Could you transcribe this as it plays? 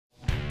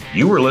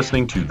You are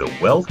listening to the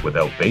Wealth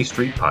Without Bay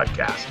Street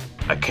podcast,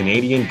 a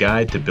Canadian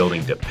guide to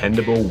building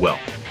dependable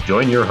wealth.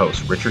 Join your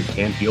hosts, Richard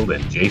Canfield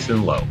and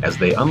Jason Lowe, as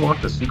they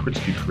unlock the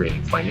secrets to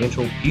creating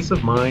financial peace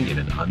of mind in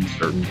an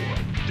uncertain world.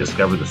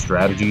 Discover the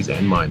strategies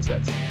and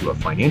mindsets to a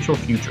financial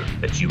future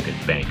that you can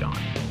bank on.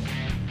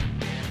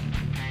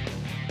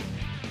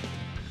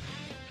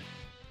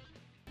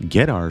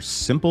 Get our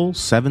simple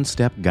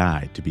 7-step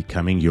guide to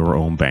becoming your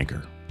own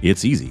banker.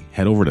 It's easy.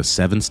 Head over to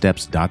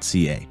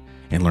 7steps.ca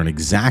and learn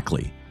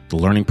exactly the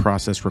learning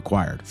process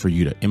required for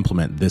you to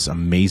implement this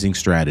amazing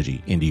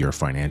strategy into your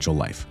financial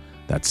life.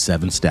 That's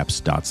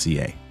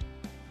 7steps.ca.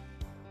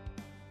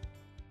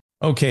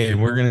 Okay,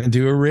 we're going to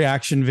do a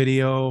reaction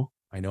video.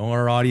 I know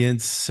our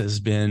audience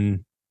has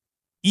been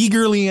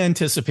eagerly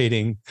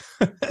anticipating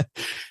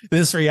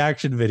this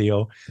reaction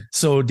video.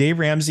 So Dave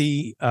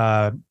Ramsey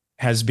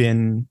has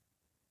been,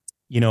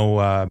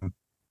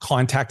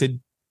 contacted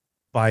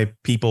by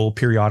people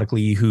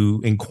periodically who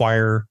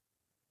inquire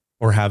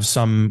or have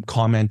some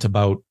comment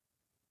about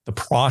the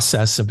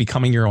process of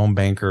becoming your own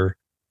banker,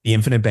 the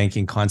infinite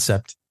banking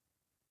concept.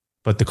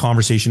 But the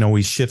conversation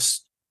always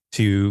shifts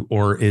to,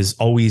 or is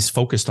always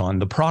focused on,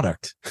 the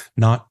product,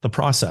 not the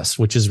process,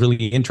 which is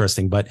really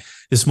interesting. But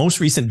this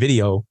most recent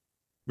video,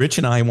 Rich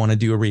and I want to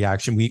do a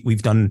reaction.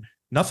 We've done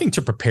nothing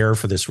to prepare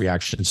for this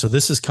reaction. So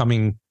this is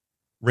coming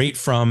right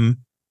from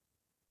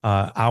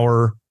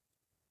our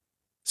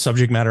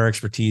subject matter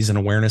expertise and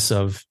awareness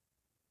of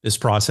this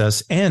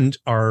process, and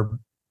our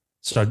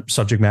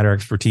subject matter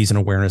expertise and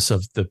awareness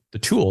of the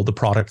tool, the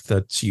product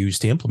that's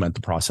used to implement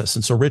the process.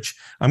 And so, Rich,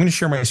 I'm going to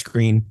share my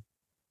screen.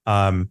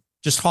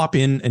 Just hop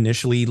in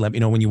initially. Let me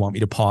know when you want me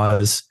to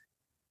pause,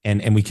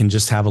 and we can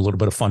just have a little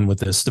bit of fun with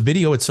this. The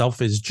video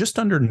itself is just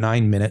under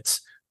 9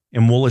 minutes,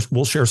 and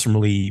we'll share some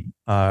really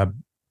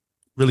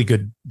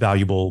good,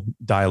 valuable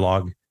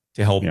dialogue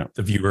to help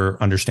the viewer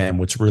understand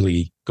what's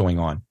really going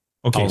on.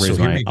 Okay,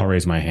 I'll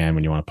raise my hand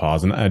when you want to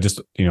pause. And just,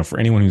 for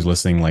anyone who's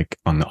listening, like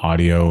on the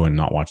audio and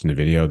not watching the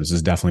video, this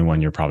is definitely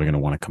one you're probably going to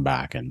want to come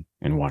back and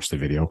watch the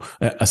video,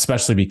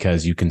 especially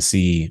because you can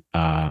see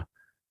the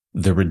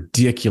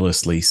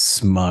ridiculously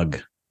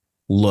smug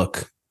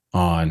look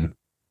on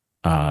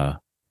the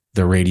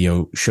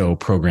radio show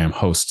program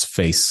host's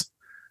face,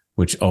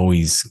 which I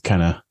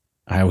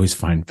always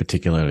find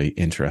particularly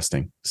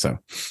interesting. So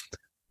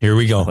here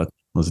we go.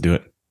 Let's do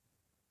it.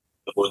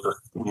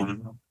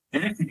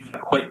 And actually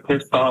got quite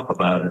pissed off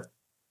about it.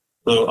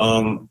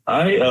 So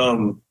I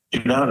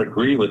do not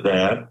agree with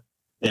that.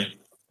 And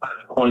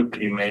the point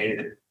that you made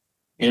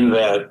in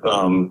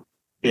that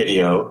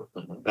video,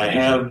 I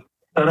have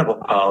set up a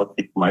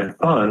policy for my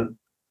son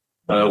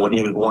when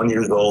he was 1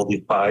 year old.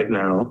 He's 5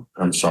 now.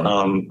 I'm sorry.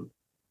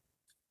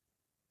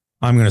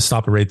 I'm going to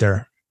stop it right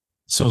there.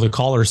 So the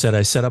caller said,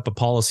 I set up a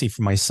policy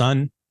for my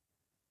son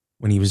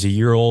when he was 1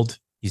 year old.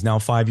 He's now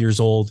 5 years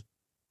old.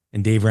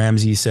 And Dave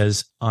Ramsey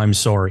says, I'm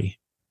sorry,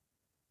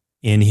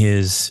 in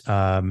his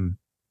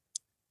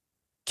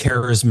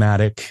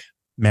charismatic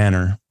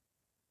manner.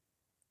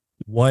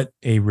 What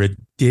a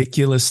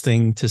ridiculous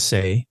thing to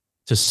say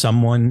to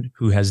someone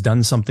who has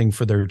done something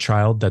for their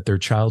child that their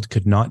child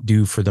could not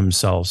do for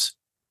themselves.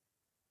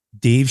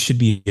 Dave should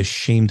be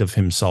ashamed of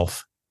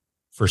himself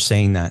for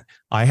saying that.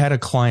 I had a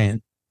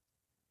client,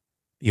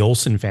 the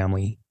Olsen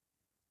family,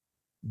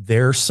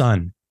 their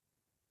son,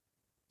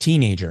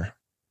 teenager,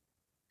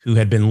 who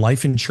had been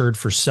life insured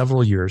for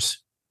several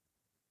years,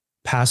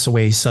 pass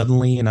away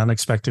suddenly and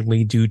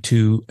unexpectedly due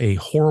to a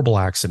horrible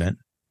accident.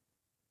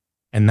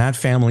 And that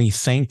family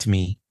thanked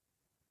me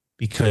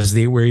because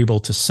they were able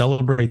to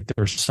celebrate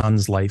their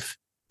son's life.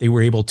 They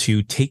were able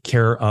to take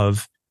care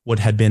of what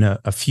had been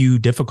a few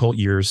difficult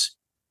years.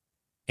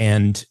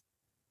 And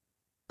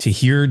to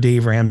hear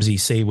Dave Ramsey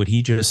say what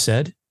he just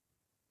said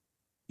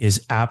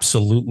is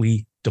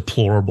absolutely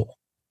deplorable.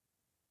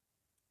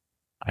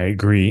 I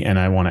agree. And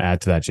I want to add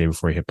to that, Jay,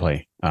 before you hit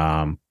play.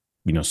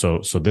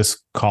 So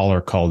this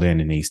caller called in,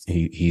 and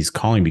he's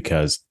calling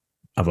because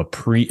of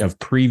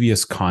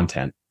previous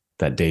content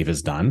that Dave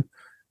has done,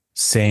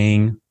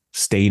 stating,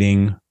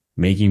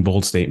 making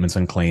bold statements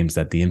and claims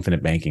that the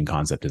infinite banking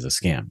concept is a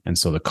scam. And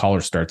so the caller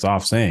starts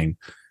off saying,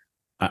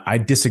 I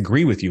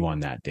disagree with you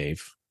on that,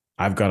 Dave.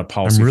 I've got a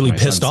policy. I'm really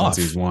pissed off.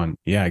 He's one.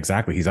 Yeah,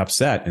 exactly. He's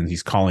upset, and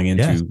he's calling in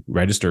to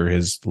register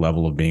his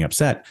level of being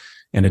upset.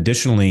 And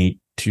additionally,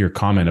 to your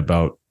comment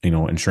about,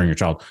 insuring your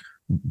child,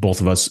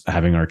 both of us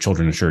having our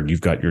children insured,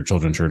 you've got your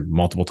children insured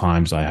multiple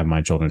times. I have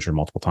my children insured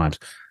multiple times.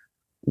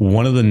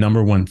 One of the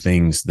number one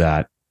things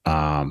that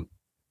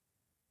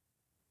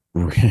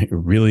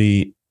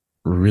really,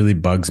 really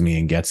bugs me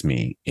and gets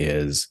me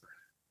is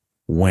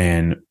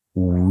when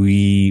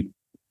we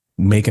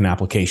make an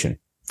application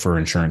for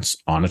insurance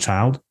on a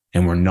child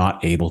and we're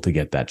not able to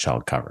get that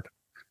child covered.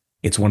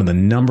 It's one of the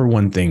number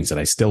one things that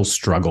I still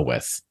struggle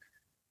with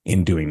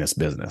in doing this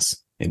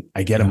business. And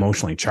I get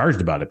emotionally charged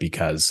about it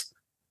because,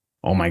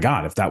 oh my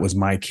God, if that was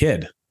my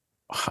kid,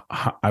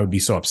 I would be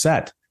so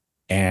upset.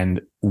 And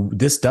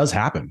this does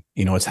happen.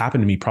 It's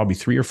happened to me probably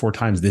 3 or 4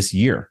 times this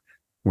year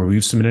where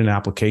we've submitted an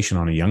application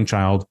on a young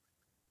child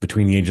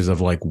between the ages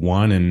of like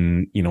 1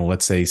 and,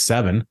 let's say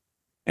 7,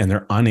 and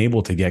they're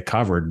unable to get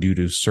covered due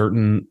to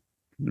certain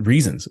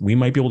reasons. We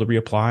might be able to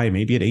reapply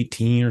maybe at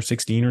 18 or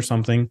 16 or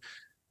something.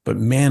 But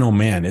man, oh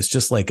man, it's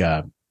just like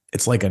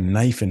it's like a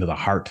knife into the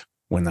heart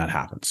when that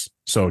happens.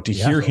 So to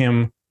hear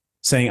him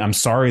saying, I'm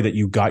sorry that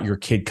you got your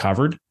kid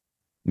covered,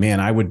 man,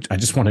 I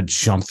just want to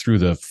jump through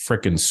the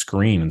frickin'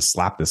 screen and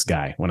slap this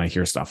guy when I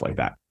hear stuff like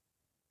that.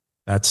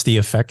 That's the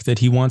effect that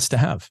he wants to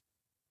have.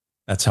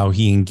 That's how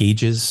he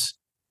engages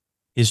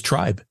his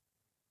tribe.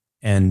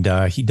 And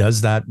he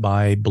does that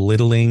by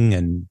belittling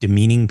and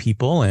demeaning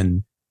people.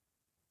 And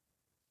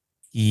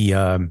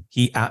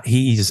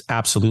he's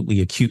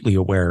absolutely acutely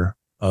aware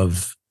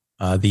of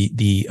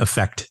the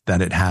effect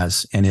that it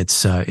has, and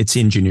it's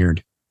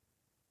engineered.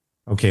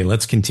 Okay,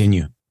 let's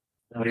continue.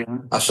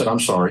 I said, I'm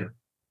sorry.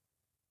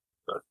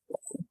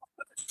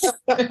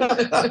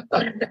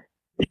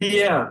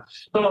 Yeah,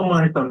 so am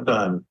I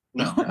sometimes.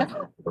 No.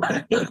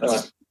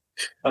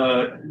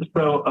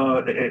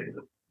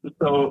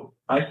 So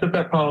I set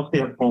that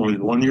policy up when I was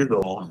 1 year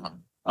old.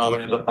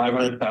 It's a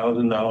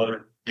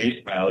 $500,000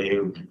 base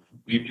value.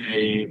 We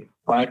pay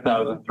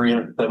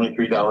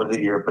 $5,373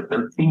 a year for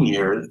 13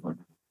 years,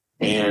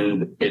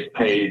 and it's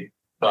paid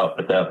up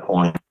at that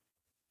point.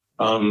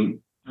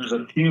 There's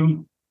a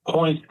few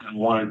points I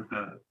wanted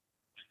to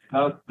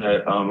discuss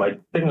that I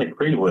didn't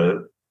agree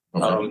with.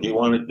 Okay. You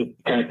wanted to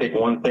kind of take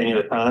one thing at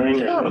a time?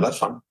 Yeah, that's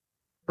fine.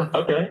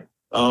 Okay.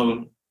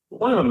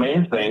 One of the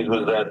main things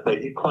was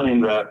that you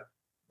claimed that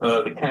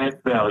the cash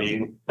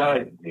value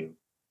dies with you,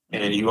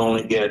 and you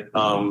only get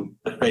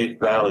the face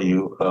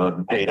value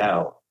paid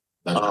out.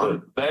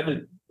 That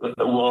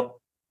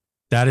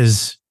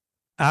is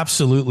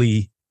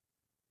absolutely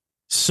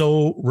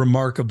so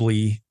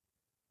remarkably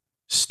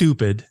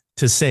stupid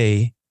to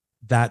say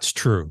that's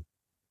true.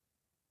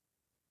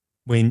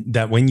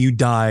 When you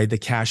die, the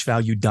cash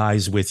value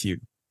dies with you.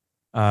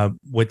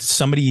 What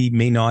somebody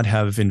may not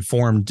have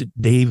informed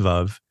Dave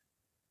of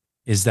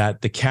is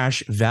that the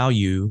cash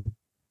value,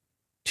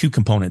 two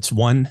components.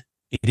 One,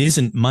 it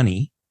isn't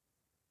money.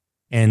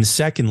 And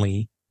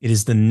secondly, it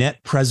is the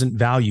net present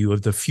value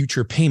of the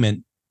future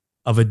payment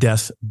of a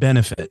death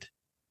benefit.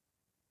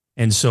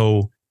 And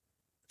so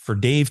for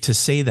Dave to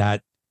say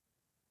that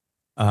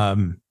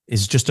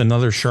is just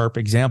another sharp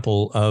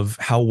example of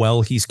how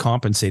well he's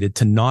compensated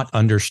to not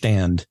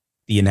understand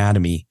the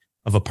anatomy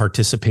of a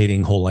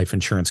participating whole life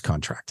insurance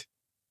contract.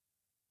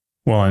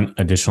 Well, and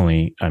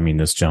additionally, I mean,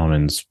 this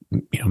gentleman's,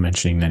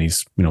 mentioning that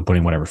he's,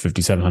 putting whatever,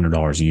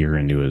 $5,700 a year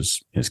into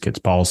his kid's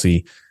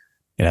policy.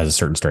 It has a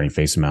certain starting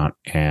face amount.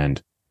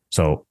 And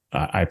so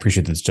I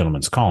appreciate this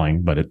gentleman's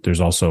calling, but there's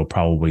also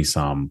probably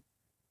some,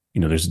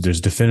 there's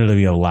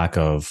definitively a lack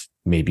of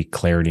maybe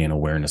clarity and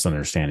awareness,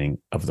 understanding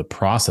of the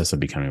process of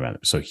becoming a vendor.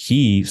 So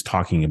he's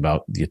talking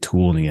about the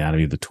tool and the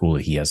anatomy of the tool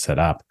that he has set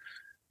up,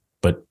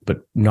 but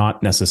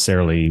not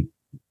necessarily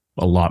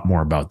a lot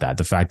more about that.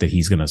 The fact that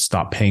he's going to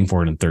stop paying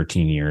for it in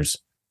 13 years.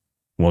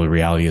 Well, the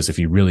reality is if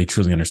he really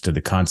truly understood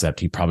the concept,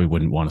 he probably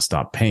wouldn't want to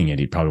stop paying it.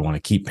 He'd probably want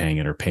to keep paying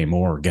it or pay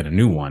more or get a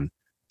new one.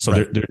 So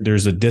right.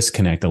 There's a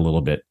disconnect a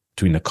little bit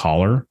between the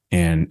caller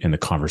and the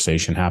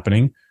conversation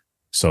happening.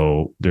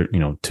 So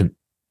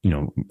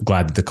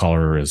glad that the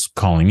caller is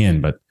calling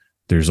in, but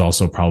there's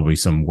also probably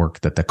some work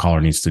that the caller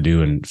needs to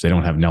do. And if they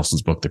don't have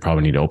Nelson's book, they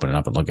probably need to open it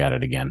up and look at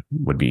it again,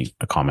 would be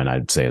a comment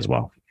I'd say as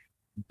well.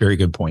 Very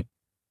good point.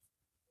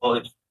 Well,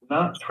 it's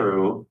not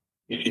true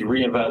if you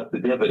reinvest the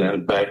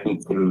dividend back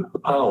into the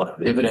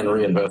policy. Dividend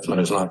reinvestment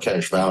is not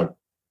cash value.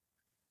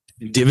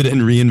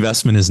 Dividend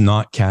reinvestment is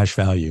not cash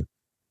value.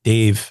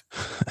 Dave,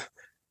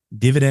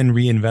 dividend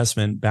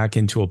reinvestment back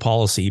into a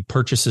policy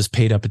purchases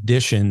paid up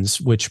additions,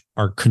 which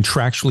are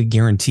contractually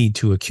guaranteed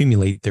to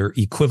accumulate their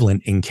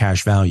equivalent in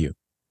cash value.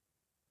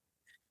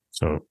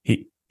 So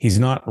he's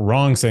not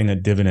wrong saying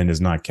that dividend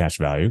is not cash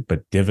value,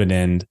 but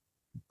dividend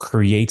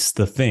creates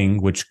the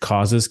thing which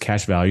causes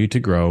cash value to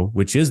grow,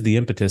 which is the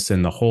impetus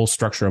in the whole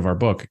structure of our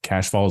book.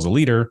 Cash follows a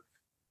leader.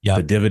 Yep.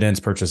 The dividends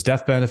purchase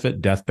death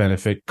benefit. Death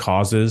benefit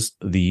causes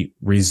the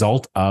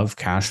result of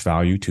cash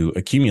value to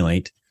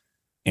accumulate.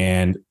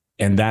 And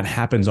that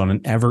happens on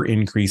an ever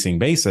increasing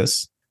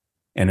basis.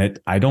 And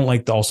I don't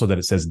like also that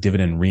it says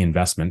dividend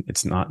reinvestment.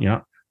 It's not, you're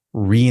not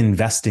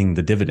reinvesting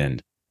the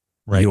dividend.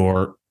 Right.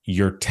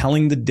 You're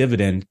telling the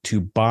dividend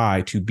to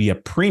be a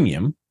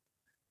premium.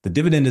 The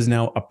dividend is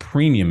now a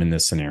premium in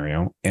this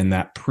scenario, and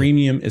that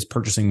premium is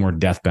purchasing more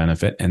death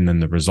benefit. And then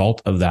the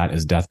result of that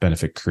is death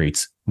benefit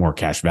creates more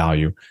cash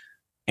value,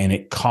 and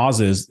it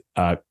causes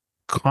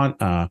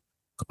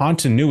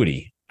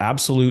continuity,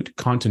 absolute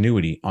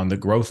continuity on the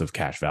growth of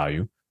cash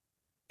value.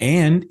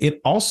 And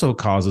it also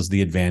causes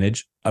the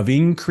advantage of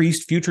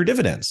increased future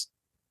dividends,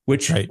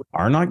 which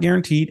are not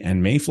guaranteed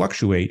and may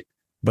fluctuate,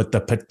 but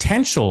the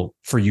potential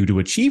for you to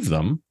achieve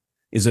them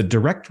is a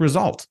direct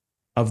result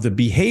of the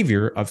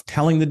behavior of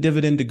telling the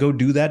dividend to go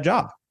do that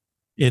job.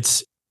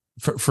 It's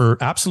for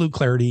absolute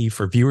clarity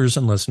for viewers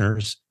and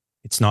listeners.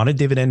 It's not a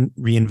dividend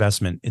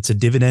reinvestment. It's a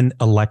dividend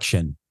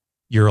election.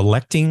 You're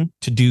electing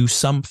to do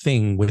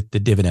something with the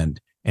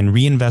dividend. And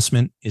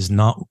reinvestment is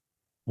not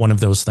one of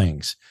those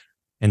things.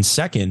 And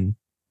second,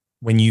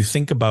 when you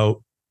think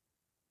about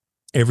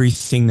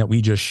everything that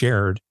we just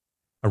shared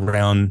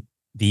around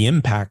the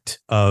impact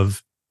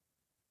of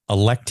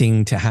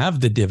electing to have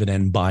the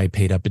dividend by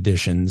paid up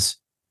additions,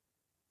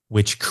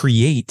 which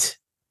create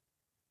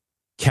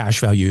cash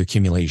value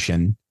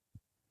accumulation,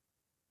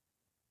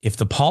 if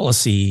the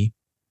policy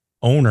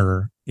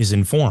owner is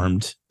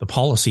informed, the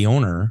policy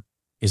owner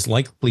is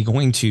likely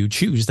going to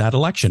choose that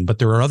election. But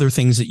there are other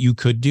things that you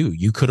could do.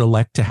 You could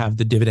elect to have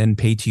the dividend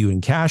paid to you in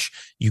cash.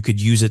 You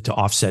could use it to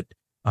offset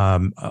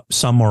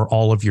some or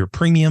all of your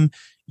premium.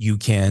 You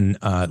can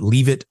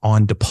leave it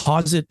on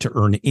deposit to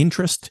earn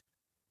interest.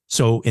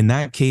 So in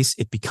that case,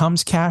 it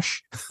becomes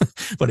cash.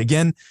 But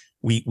again,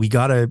 we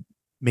got to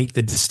make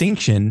the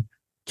distinction.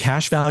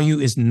 Cash value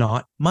is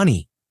not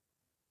money.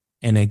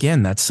 And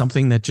again, that's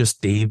something that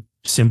just Dave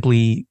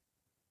simply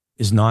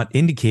is not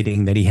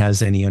indicating that he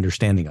has any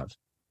understanding of.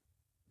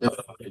 If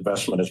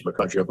investment is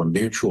because you have a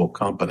mutual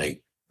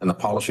company and the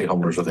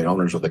policyholders are the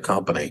owners of the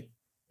company.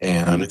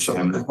 And so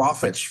the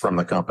profits from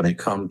the company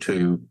come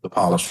to the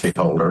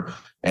policyholder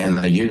and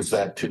they use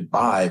that to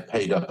buy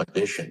paid up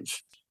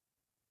additions.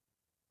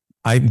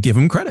 I give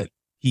him credit.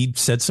 He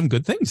said some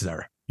good things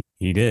there.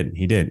 He did.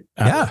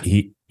 Yeah.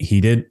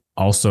 He did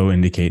also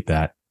indicate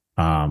that.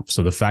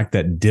 So the fact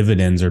that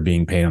dividends are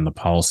being paid on the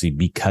policy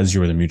because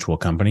you're the mutual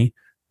company.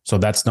 So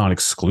that's not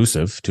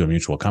exclusive to a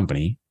mutual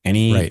company.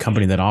 Any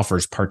company that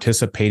offers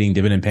participating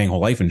dividend paying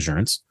whole life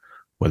insurance,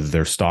 whether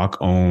they're stock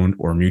owned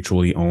or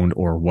mutually owned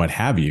or what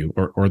have you,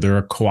 or they're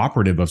a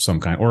cooperative of some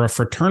kind or a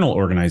fraternal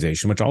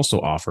organization, which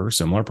also offers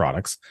similar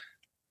products,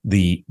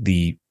 the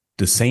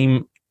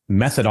same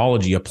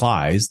methodology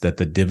applies that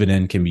the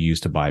dividend can be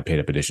used to buy paid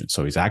up additions.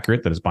 So he's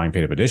accurate that it's buying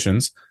paid up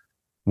additions.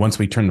 Once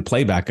we turn the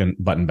playback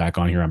button back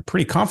on here, I'm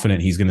pretty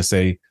confident he's going to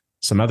say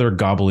some other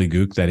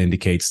gobbledygook that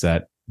indicates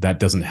that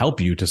doesn't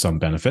help you to some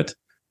benefit.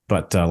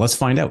 But let's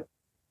find out.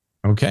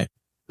 Okay.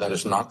 That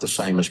is not the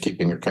same as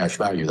keeping your cash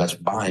value. That's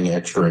buying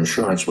extra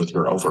insurance with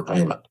your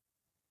overpayment.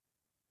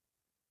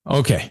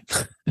 Okay.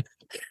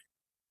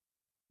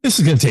 This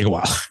is going to take a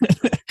while,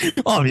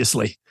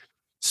 obviously.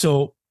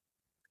 So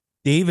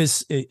Dave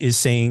is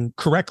saying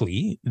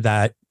correctly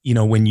that,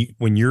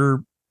 when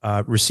you're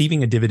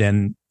receiving a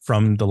dividend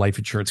from the life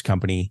insurance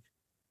company,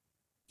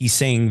 he's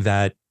saying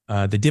that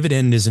the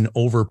dividend is an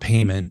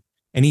overpayment,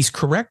 and he's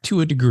correct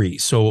to a degree.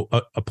 So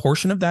a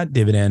portion of that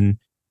dividend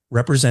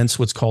represents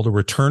what's called a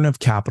return of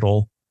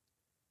capital,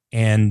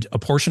 and a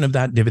portion of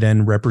that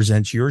dividend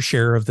represents your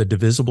share of the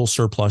divisible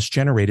surplus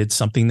generated,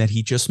 something that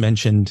he just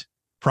mentioned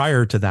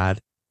prior to that.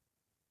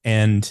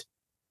 And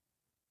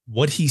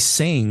what he's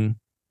saying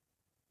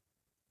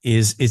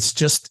is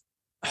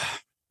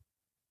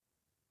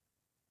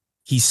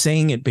he's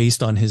saying it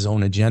based on his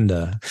own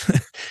agenda.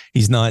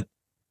 He's not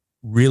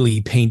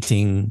really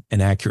painting an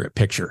accurate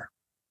picture.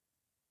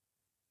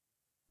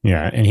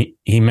 Yeah. And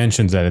he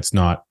mentions that it's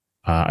not,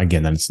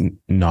 again, that it's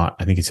not,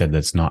 I think he said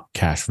that's not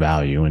cash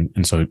value.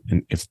 And so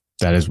if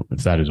that is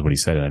what he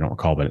said, I don't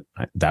recall, but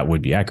that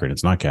would be accurate.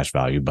 It's not cash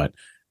value, but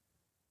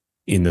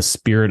in the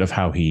spirit of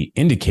how he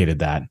indicated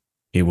that,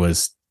 it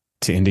was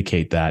to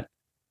indicate that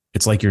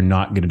it's like you're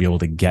not going to be able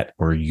to get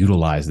or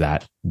utilize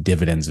that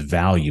dividend's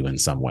value in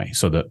some way.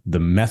 So the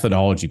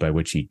methodology by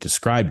which he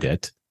described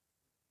it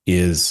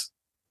is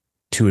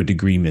to a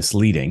degree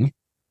misleading,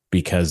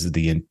 because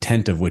the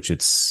intent of which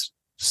it's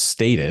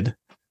stated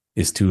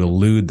is to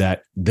allude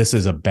that this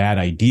is a bad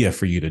idea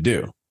for you to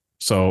do.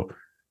 So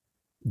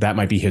that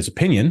might be his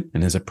opinion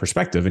and his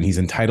perspective, and he's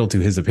entitled to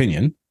his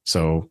opinion.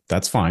 So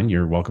that's fine.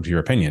 You're welcome to your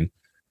opinion.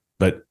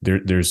 But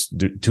there's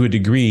to a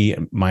degree,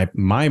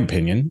 my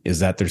opinion is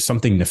that there's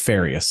something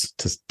nefarious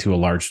to a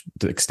large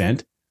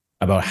extent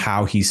about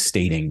how he's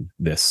stating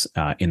this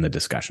in the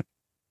discussion.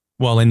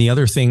 Well, and the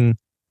other thing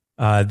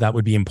that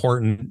would be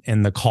important,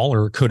 and the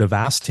caller could have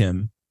asked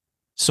him,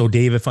 so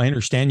Dave, if I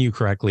understand you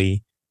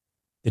correctly,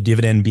 the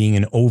dividend being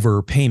an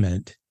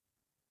overpayment.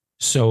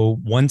 So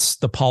once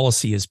the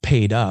policy is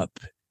paid up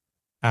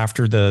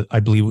after I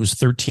believe it was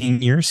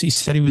 13 years, he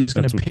said he was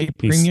going to pay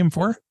premium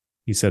for?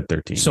 He said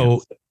 13.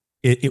 So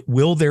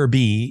will there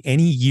be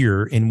any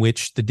year in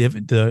which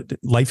the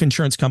life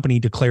insurance company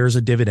declares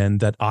a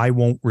dividend that I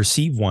won't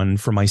receive one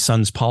for my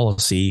son's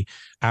policy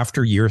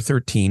after year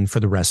 13 for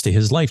the rest of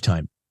his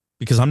lifetime?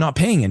 Because I'm not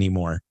paying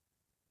anymore.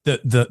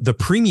 The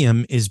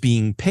premium is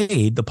being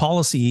paid. The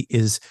policy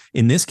is,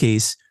 in this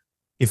case,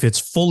 if it's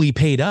fully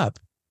paid up,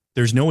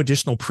 there's no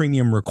additional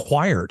premium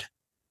required.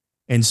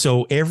 And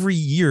so every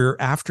year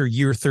after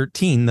year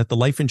 13 that the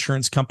life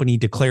insurance company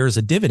declares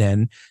a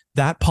dividend,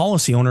 that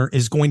policy owner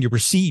is going to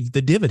receive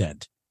the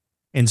dividend.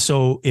 And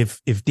so if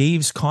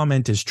Dave's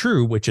comment is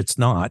true, which it's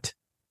not,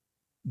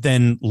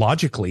 then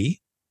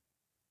logically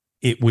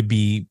it would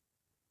be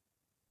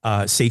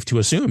safe to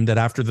assume that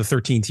after the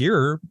 13th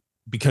year,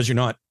 because you're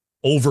not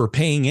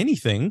overpaying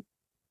anything,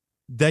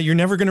 that you're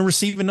never going to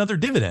receive another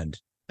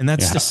dividend. And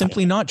that's just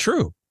simply not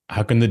true.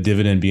 How can the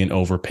dividend be an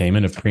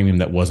overpayment of premium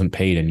that wasn't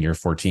paid in year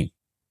 14?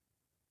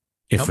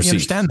 Help me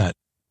understand that.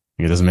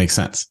 It doesn't make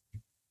sense.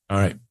 All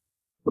right.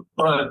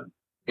 But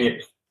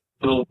it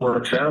still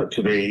works out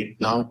to be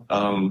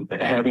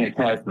having a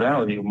cash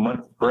value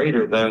much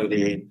greater than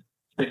the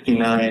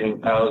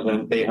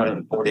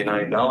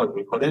 $69,849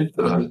 we put into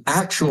The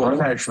actual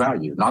cash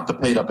value, not the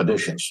paid up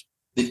additions.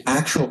 The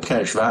actual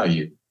cash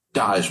value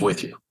dies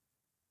with you.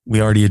 We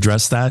already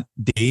addressed that.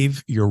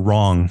 Dave, you're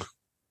wrong.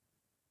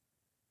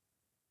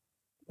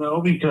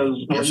 No, because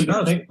Yes, it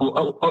does.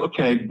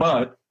 okay,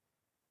 but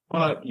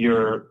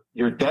your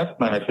death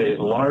benefit is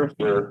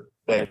larger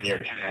than your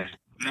cash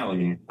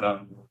value.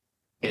 For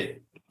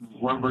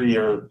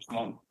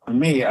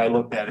me, I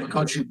looked at it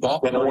Because you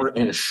bought more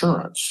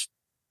insurance.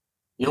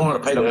 You know what a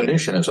paid up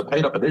addition is? A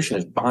paid up addition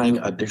is buying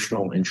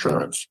additional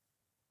insurance.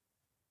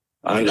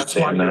 That's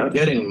why you're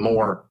getting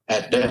more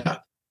at death.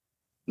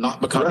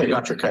 Not because you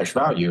got your cash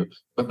value,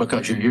 but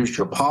because you used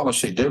your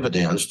policy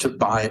dividends to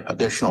buy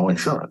additional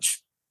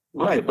insurance.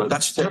 Right, But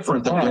that's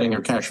different than getting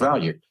your cash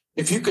value.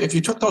 If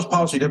you took those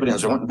policy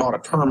dividends and went and bought a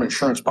term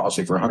insurance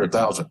policy for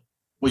 $100,000,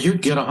 well,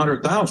 you'd get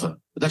 $100,000, but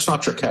that's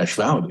not your cash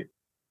value.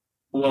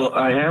 Well,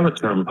 I have a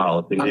term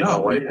policy. I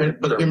know,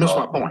 but you missed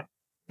my point.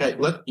 Okay,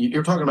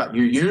 you're talking about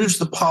you use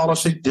the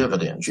policy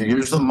dividends, you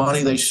use the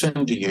money they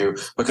send to you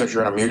because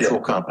you're in a mutual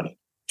company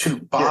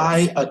to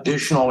buy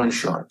additional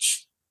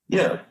insurance.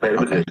 Yeah.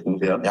 Okay.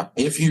 Yeah.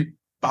 If you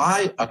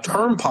buy a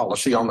term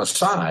policy on the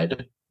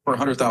side for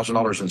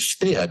 $100,000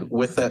 instead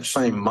with that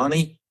same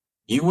money,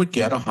 you would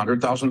get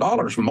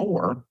 $100,000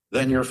 more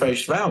than your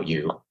face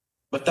value.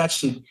 But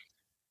that's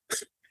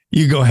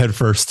You go ahead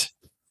first.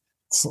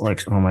 It's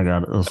like, oh my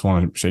God, I just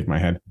want to shake my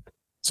head.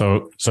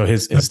 So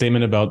his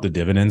statement about the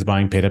dividends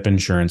buying paid up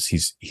insurance,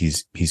 he's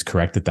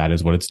correct that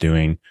is what it's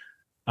doing.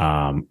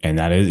 And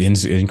that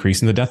is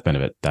increasing the death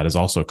benefit. That is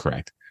also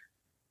correct.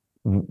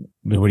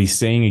 What he's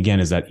saying again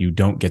is that you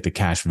don't get the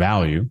cash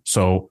value.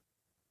 So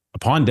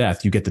upon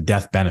death, you get the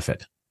death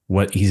benefit.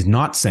 What he's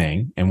not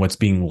saying and what's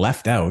being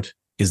left out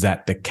is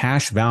that the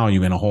cash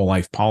value in a whole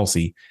life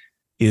policy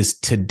is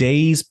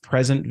today's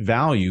present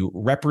value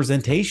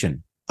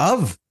representation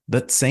of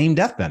the same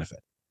death benefit.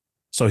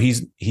 So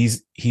he's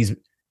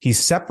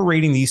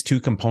separating these two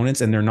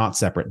components, and they're not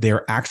separate.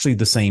 They're actually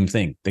the same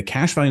thing. The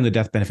cash value and the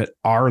death benefit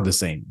are the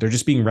same. They're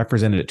just being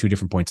represented at two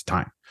different points of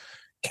time.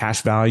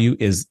 Cash value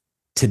is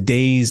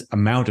today's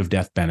amount of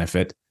death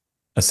benefit,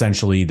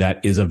 essentially,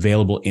 that is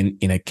available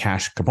in a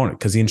cash component,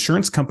 because the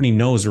insurance company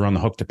knows they're on the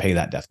hook to pay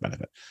that death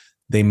benefit.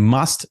 They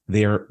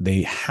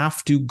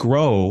have to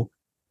grow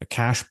a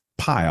cash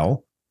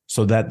pile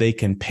so that they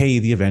can pay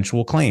the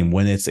eventual claim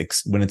when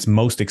it's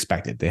most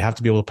expected. They have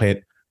to be able to pay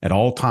it at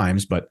all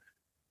times, but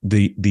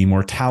the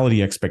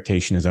mortality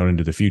expectation is out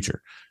into the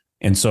future.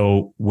 And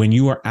so when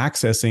you are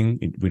accessing,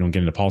 we don't get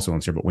into policy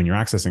loans here, but when you're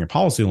accessing a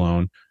policy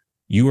loan,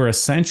 you are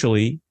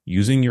essentially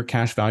using your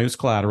cash value as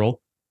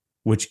collateral,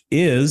 which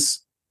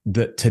is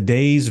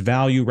today's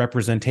value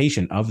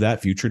representation of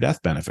that future death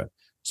benefit.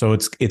 So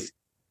it's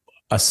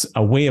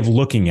a way of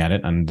looking at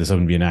it, and this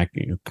wouldn't be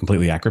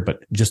completely accurate, but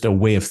just a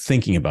way of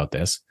thinking about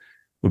this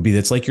would be,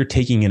 it's like you're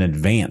taking an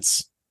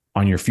advance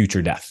on your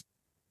future death.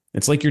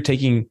 It's like you're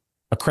taking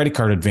a credit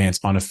card advance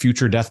on a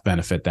future death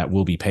benefit that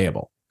will be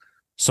payable.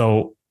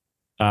 So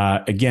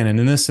again, and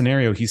in this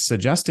scenario, he's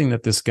suggesting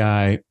that this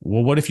guy,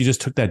 well, what if you just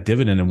took that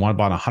dividend and bought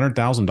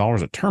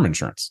 $100,000 of term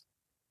insurance?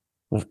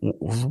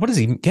 What is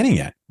he getting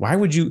at? Why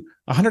would you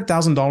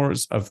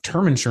 $100,000 of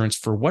term insurance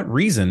for what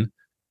reason?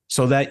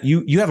 So that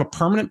you have a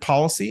permanent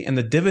policy and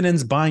the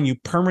dividends buying you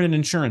permanent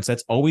insurance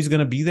that's always going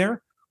to be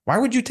there. Why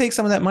would you take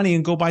some of that money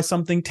and go buy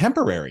something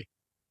temporary?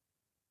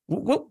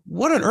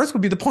 What on earth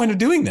would be the point of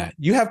doing that?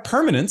 You have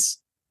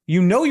permanence.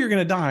 You know you're going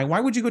to die. Why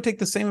would you go take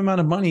the same amount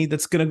of money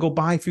that's going to go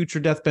buy future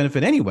death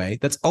benefit anyway,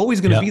 that's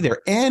always going to be there,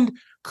 and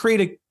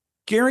create a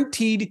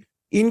guaranteed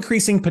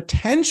increasing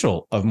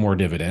potential of more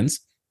dividends,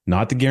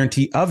 not the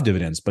guarantee of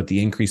dividends, but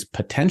the increased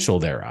potential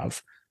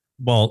thereof.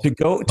 Well, to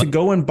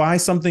go and buy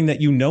something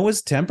that you know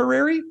is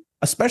temporary,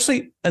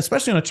 especially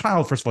on a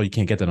child. First of all, you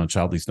can't get that on a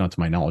child, at least not to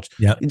my knowledge.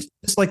 Yeah,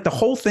 it's like the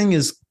whole thing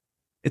is.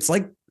 It's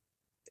like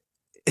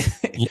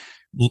I'm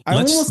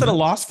almost at a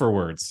loss for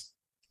words.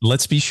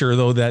 Let's be sure,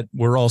 though, that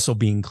we're also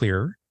being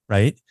clear,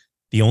 right?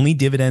 The only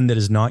dividend that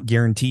is not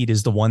guaranteed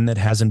is the one that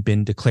hasn't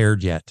been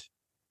declared yet.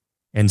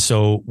 And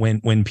so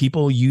when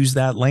people use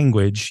that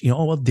language,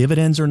 well,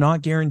 dividends are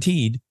not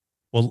guaranteed.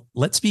 Well,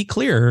 let's be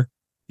clear.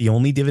 The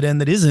only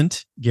dividend that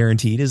isn't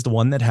guaranteed is the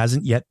one that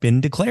hasn't yet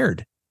been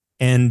declared.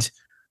 And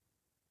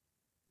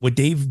what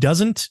Dave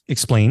doesn't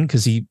explain,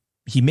 because he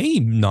may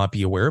not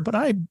be aware, but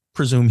I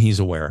presume he's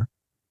aware,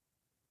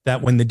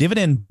 that when the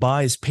dividend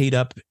buys paid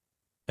up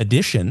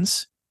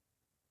additions,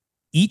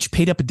 each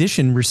paid up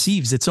addition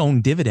receives its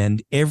own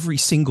dividend every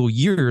single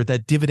year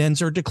that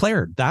dividends are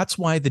declared. That's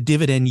why the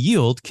dividend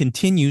yield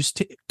continues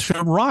to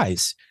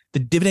rise. The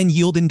dividend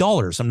yield in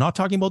dollars. I'm not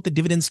talking about the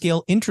dividend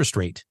scale interest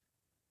rate.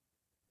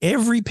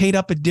 Every paid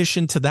up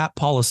addition to that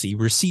policy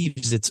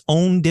receives its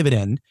own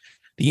dividend.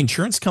 The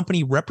insurance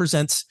company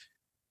represents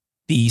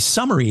the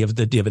summary of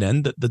the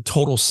dividend, the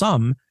total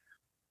sum,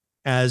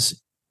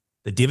 as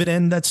the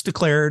dividend that's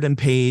declared and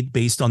paid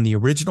based on the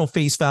original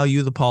face value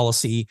of the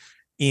policy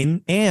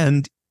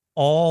and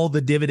all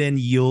the dividend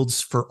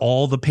yields for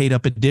all the paid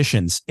up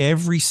additions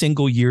every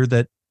single year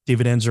that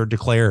dividends are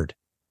declared.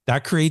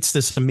 That creates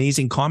this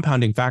amazing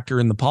compounding factor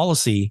in the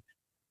policy.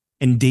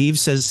 And Dave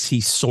says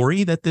he's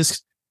sorry that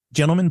this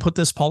gentleman put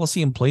this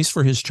policy in place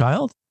for his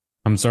child.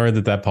 I'm sorry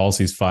that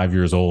policy is 5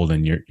 years old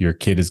and your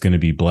kid is going to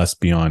be blessed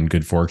beyond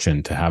good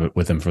fortune to have it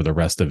with him for the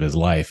rest of his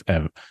life.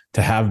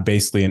 To have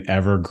basically an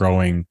ever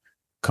growing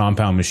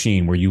compound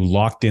machine where you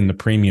locked in the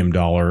premium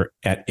dollar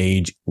at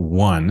age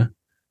 1.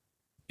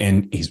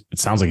 And it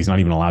sounds like he's not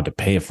even allowed to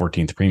pay a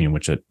 14th premium,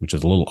 which is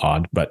a little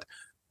odd. But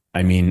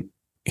I mean,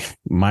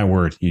 my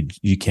word,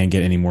 you can't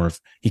get any more.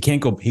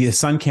 His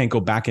son can't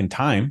go back in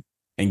time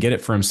and get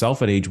it for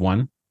himself at age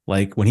 1.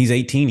 Like when he's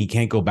 18, he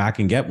can't go back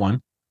and get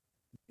one.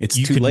 It's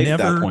too late at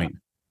that point.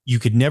 You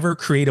could never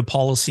create a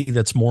policy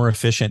that's more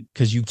efficient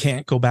because you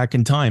can't go back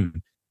in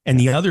time. And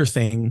the other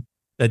thing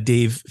that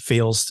Dave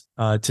fails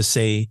to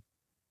say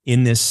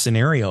in this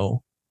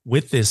scenario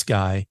with this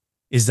guy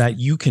is that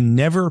you can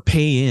never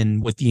pay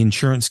in what the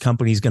insurance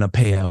company is going to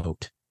pay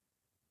out.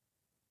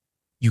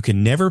 You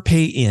can never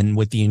pay in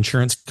what the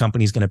insurance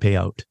company is going to pay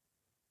out.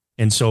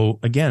 And so,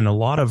 again, a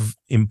lot of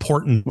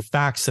important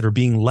facts that are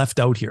being left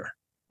out here.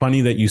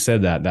 Funny that you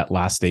said that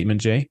last statement,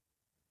 Jay.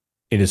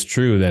 It is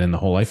true that in the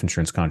whole life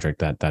insurance contract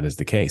that is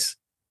the case.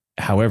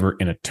 However,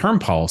 in a term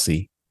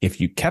policy, if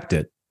you kept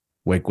it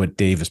like what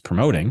Dave is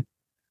promoting,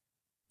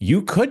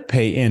 you could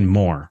pay in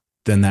more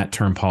than that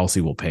term policy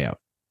will pay out.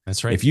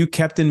 That's right. If you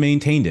kept and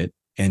maintained it,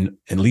 and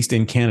at least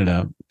in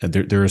Canada,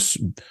 there's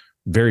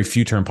very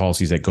few term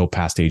policies that go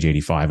past age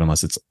 85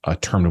 unless it's a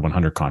term to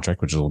 100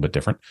 contract, which is a little bit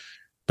different.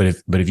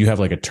 But if you have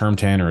like a term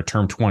 10 or a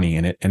term 20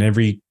 and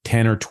every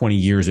 10 or 20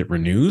 years it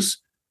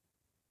renews,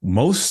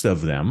 most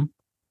of them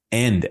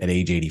end at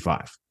age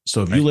 85.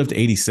 So if you lived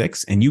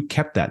 86 and you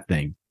kept that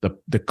thing,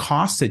 the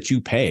cost that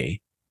you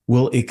pay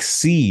will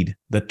exceed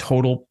the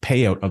total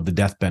payout of the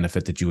death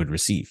benefit that you would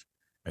receive.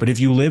 Right. But if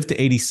you live to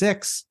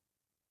 86,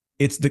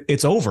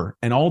 it's over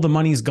and all the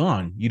money's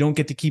gone. You don't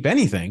get to keep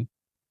anything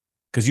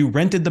because you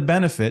rented the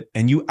benefit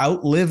and you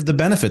outlived the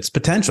benefit's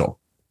potential.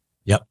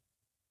 Yep.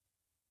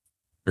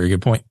 Very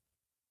good point.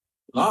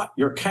 Not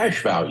your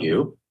cash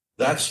value.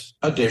 That's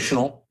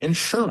additional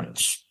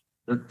insurance.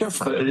 They're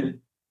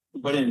different.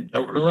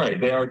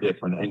 Right, they are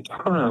different. In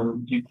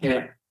term, you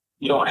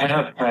don't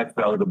have cash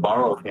value to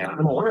borrow from.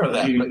 I'm aware of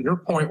that, but your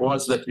point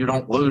was that you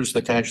don't lose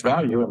the cash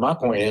value. And my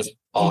point is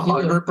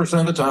 100%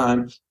 of the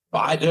time,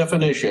 by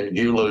definition,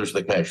 you lose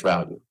the cash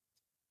value.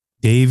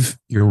 Dave,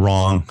 you're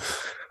wrong.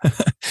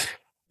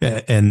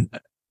 And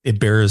it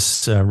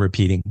bears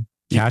repeating.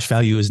 Cash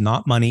value is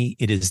not money.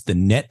 It is the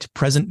net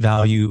present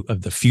value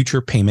of the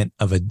future payment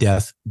of a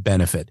death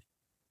benefit,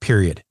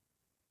 period.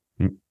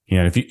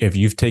 Yeah, if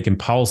you've taken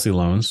policy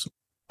loans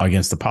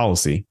against the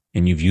policy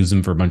and you've used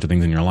them for a bunch of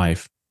things in your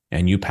life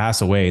and you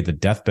pass away, the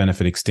death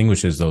benefit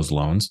extinguishes those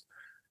loans.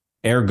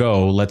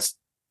 Ergo,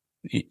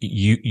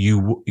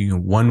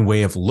 one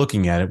way of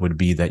looking at it would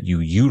be that you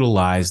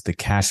utilize the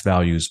cash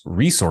value's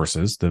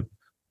resources, the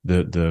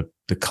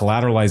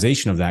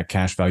collateralization of that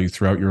cash value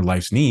throughout your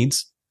life's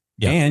needs,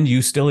 and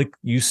you still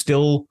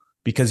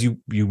because you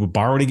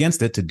borrowed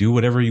against it to do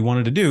whatever you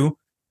wanted to do.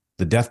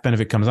 The death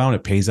benefit comes out,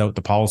 it pays out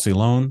the policy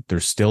loan.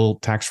 There's still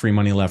tax-free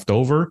money left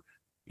over.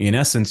 In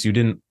essence, you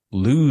didn't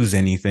lose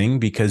anything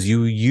because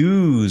you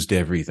used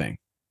everything.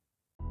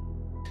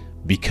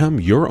 Become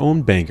your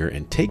own banker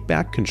and take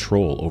back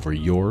control over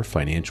your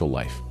financial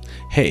life.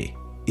 Hey,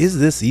 is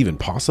this even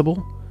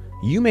possible?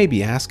 You may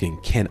be asking,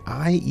 can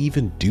I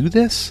even do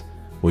this?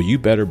 Well, you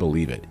better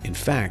believe it. In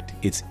fact,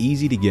 it's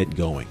easy to get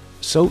going.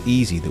 So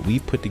easy that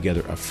we've put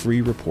together a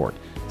free report,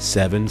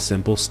 7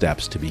 simple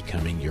steps to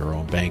becoming your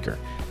own banker.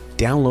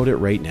 Download it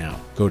right now.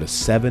 Go to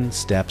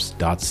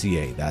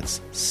 7steps.ca.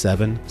 That's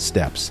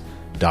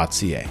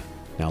 7steps.ca.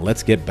 Now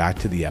let's get back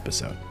to the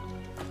episode.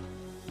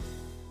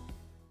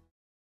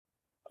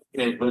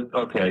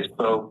 Okay,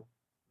 so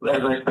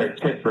as I said,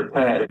 tit for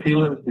tat, if he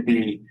lives to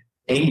be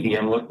 80,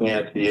 I'm looking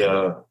at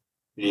the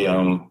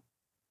readout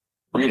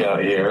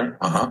here.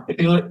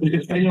 If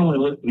you say he only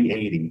lives to be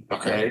 80,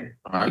 okay,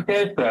 the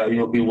cash value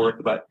will be worth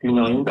about $2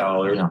 million,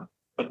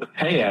 but the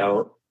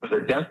payout for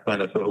the death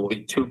benefit will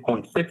be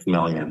 $2.6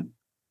 million.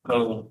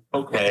 So,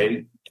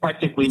 okay,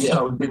 technically,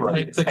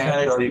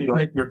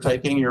 you're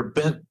taking your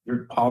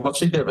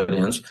policy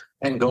dividends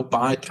and go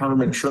buy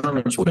term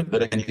insurance with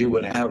it, and you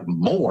would have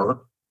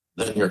more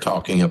than you're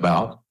talking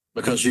about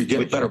because you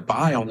get a better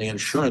buy on the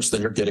insurance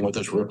than you're getting with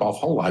this rip-off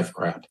whole life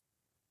crap.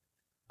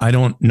 I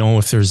don't know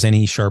if there's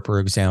any sharper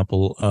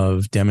example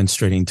of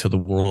demonstrating to the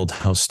world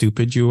how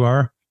stupid you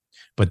are,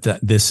 but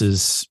this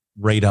is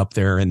right up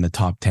there in the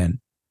top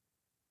 10.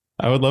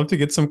 I would love to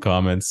get some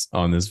comments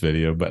on this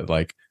video, but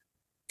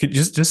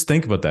just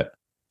think about that.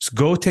 Just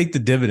go take the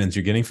dividends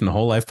you're getting from the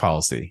whole life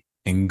policy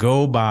and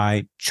go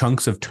buy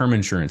chunks of term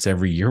insurance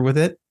every year with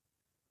it,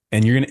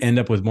 and you're going to end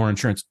up with more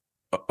insurance.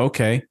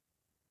 Okay.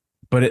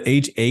 But at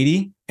age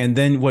 80, and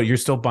then what, you're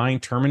still buying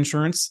term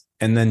insurance,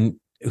 and then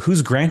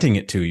Who's granting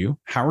it to you?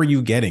 How are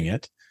you getting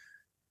it?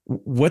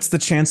 What's the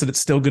chance that it's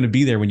still going to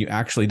be there when you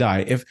actually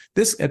die? If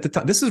this at the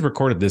time, this is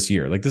recorded this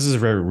year, like this is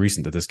very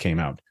recent that this came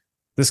out.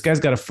 This guy's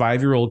got a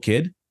 5-year-old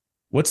kid.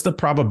 What's the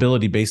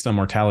probability based on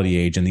mortality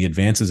age and the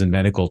advances in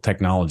medical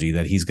technology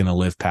that he's going to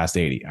live past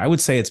 80? I would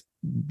say it's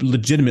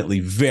legitimately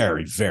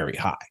very, very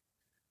high.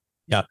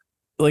 Yeah.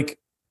 Like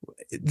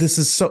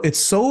it's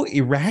so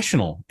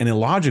irrational and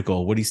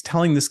illogical what he's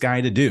telling this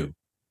guy to do.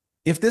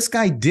 If this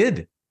guy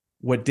did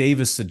what Dave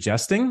is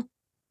suggesting,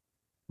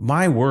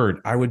 my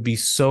word, I would be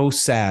so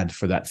sad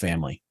for that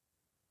family.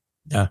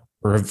 Yeah.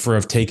 For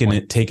have taken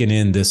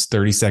in this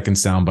 30-second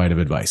soundbite of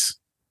advice.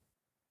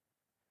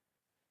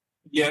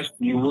 Yes,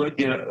 you would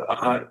get a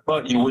high,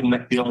 but you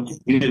wouldn't be able to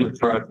use it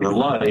throughout your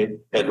life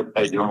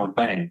as your own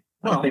bank.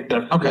 Well, I think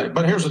that's okay,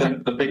 but here's the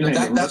thing. The big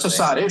thing. That's a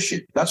side issue.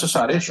 That's a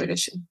side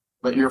issue.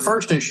 But your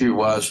first issue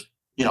was,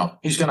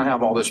 he's going to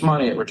have all this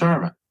money at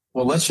retirement.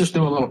 Well, let's just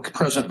do a little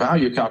present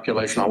value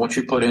calculation on what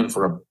you put in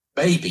for a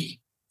baby.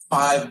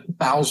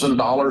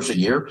 $5,000 a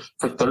year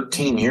for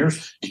 13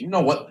 years. Do you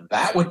know what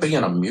that would be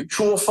in a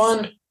mutual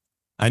fund?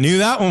 I knew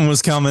that one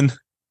was coming.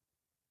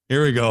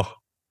 Here we go.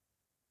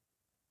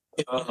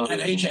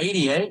 At age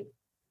 88,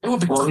 it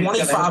would be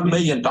 $25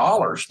 million,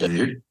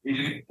 dude.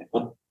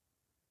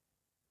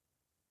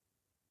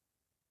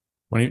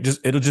 When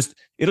it'll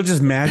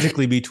just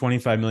magically be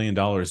 $25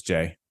 million,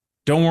 Jay.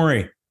 Don't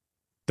worry.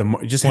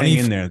 Just hang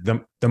in there.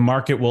 The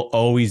market will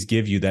always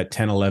give you that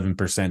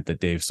 10-11% that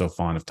Dave's so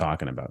fond of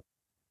talking about.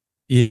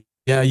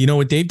 Yeah,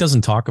 what Dave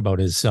doesn't talk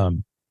about is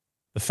the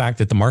fact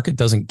that the market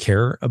doesn't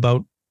care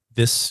about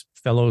this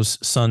fellow's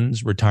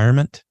son's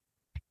retirement.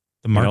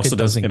 The market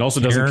doesn't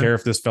care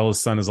if this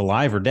fellow's son is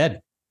alive or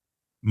dead.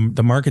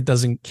 The market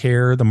doesn't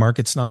care. The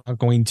market's not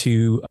going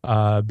to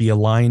be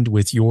aligned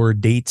with your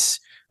dates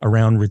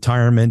around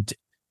retirement.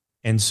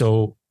 And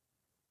so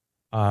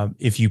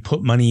if you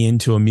put money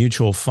into a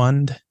mutual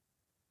fund,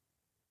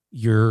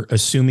 you're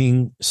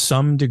assuming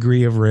some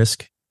degree of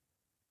risk.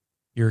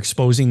 You're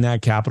exposing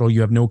that capital.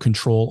 You have no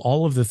control.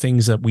 All of the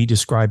things that we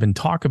describe and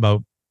talk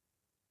about.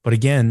 But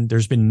again,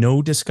 there's been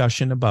no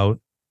discussion about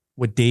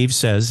what Dave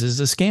says is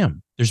a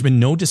scam. There's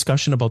been no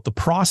discussion about the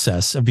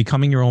process of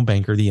becoming your own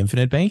banker, the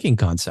infinite banking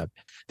concept.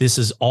 This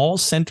is all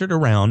centered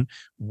around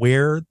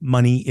where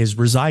money is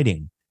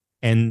residing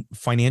and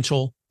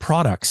financial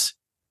products.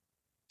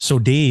 So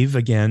Dave,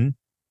 again,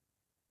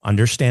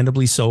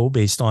 understandably so,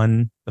 based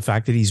on the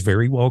fact that he's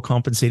very well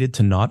compensated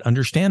to not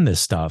understand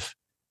this stuff,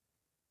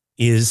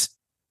 is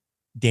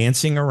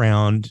dancing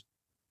around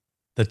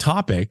the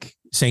topic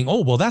saying,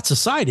 oh, well, that's a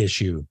side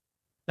issue.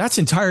 That's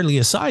entirely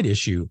a side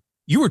issue.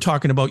 You were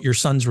talking about your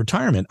son's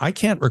retirement. I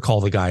can't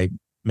recall the guy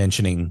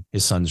mentioning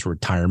his son's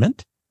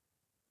retirement.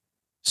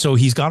 So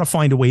he's got to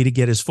find a way to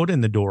get his foot in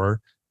the door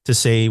to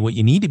say what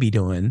you need to be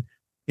doing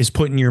is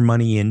putting your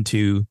money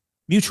into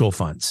mutual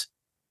funds.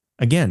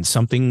 Again,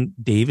 something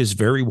Dave is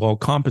very well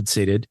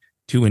compensated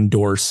to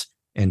endorse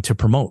and to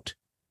promote.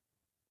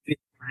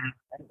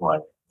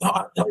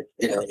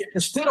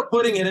 Instead of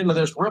putting it into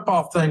this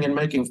ripoff thing and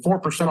making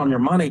 4% on your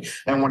money,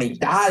 and when he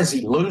dies,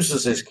 he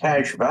loses his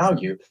cash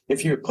value.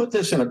 If you put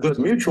this in a good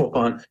mutual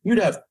fund, you'd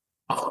have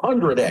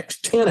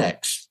 100x,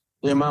 10x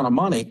the amount of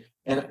money,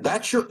 and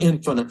that's your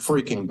infinite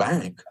freaking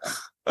bank.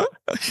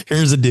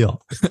 Here's the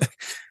deal.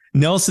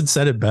 Nelson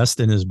said it best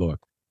in his book.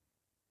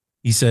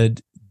 He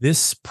said,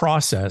 this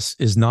process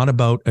is not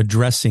about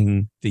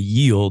addressing the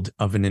yield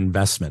of an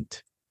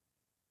investment.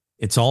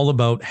 It's all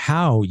about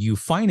how you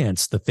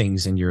finance the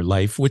things in your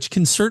life, which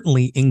can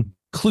certainly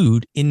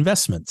include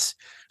investments.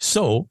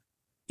 So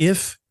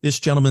if this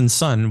gentleman's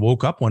son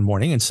woke up one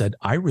morning and said,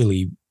 I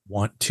really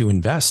want to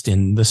invest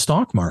in the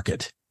stock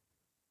market,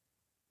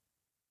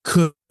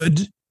 could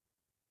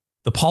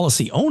the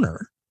policy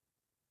owner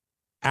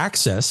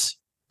access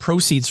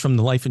proceeds from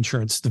the life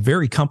insurance, the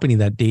very company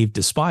that Dave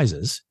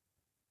despises,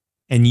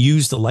 and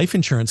use the life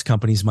insurance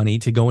company's money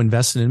to go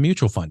invest in a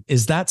mutual fund?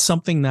 Is that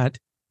something that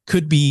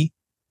could be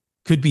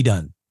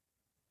done?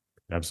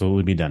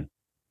 Absolutely be done.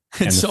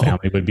 And the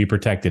family would be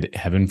protected.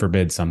 Heaven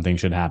forbid something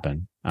should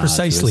happen.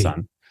 Precisely. To the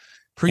son.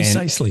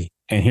 Precisely.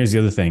 And here's the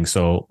other thing.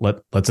 So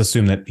let's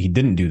assume that he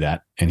didn't do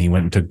that, and he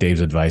went and took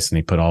Dave's advice and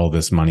he put all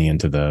this money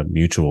into the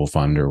mutual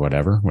fund or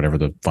whatever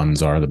the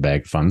funds are, the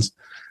bag funds.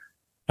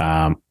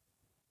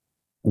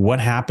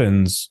 What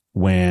happens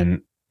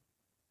when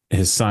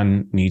his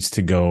son needs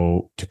to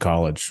go to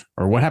college?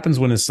 Or what happens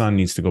when his son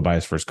needs to go buy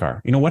his first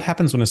car? What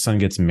happens when his son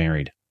gets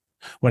married?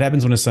 What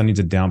happens when his son needs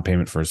a down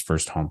payment for his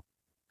first home?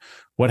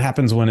 What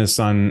happens when his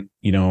son,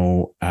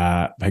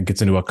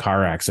 gets into a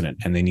car accident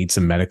and they need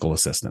some medical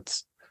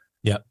assistance?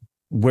 Yeah.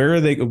 What are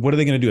they going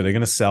to do? Are they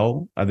going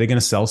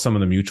to sell some of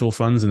the mutual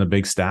funds in the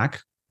big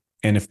stack?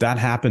 And if that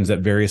happens at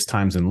various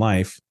times in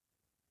life,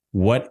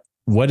 what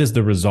is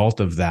the result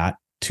of that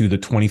to the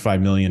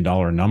 $25 million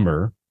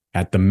number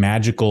at the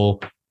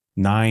magical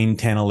 9,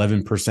 10,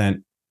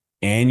 11%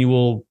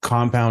 annual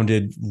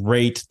compounded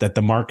rate that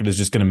the market is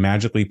just going to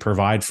magically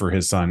provide for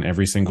his son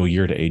every single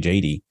year to age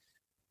 80?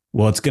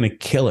 Well, it's going to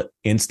kill it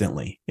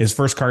instantly. His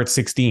first car at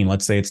 16,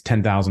 let's say it's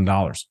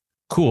 $10,000.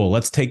 Cool.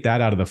 Let's take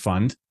that out of the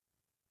fund.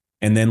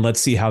 And then let's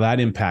see how that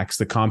impacts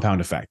the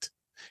compound effect.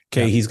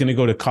 Okay. He's going to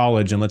go to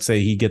college, and let's say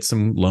he gets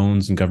some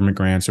loans and government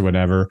grants or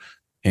whatever.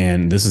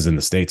 And this is in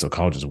the States, so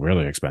college is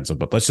really expensive,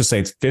 but let's just say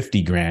it's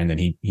 50 grand and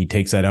he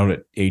takes that out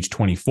at age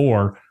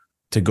 24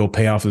 to go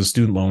pay off his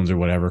student loans or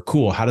whatever.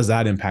 Cool. How does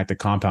that impact the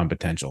compound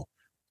potential?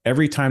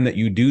 Every time that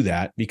you do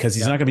that, because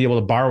he's not going to be able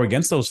to borrow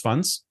against those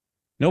funds.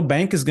 No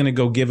bank is going to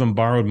go give him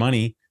borrowed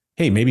money.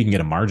 Hey, maybe you can get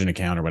a margin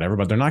account or whatever,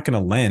 but they're not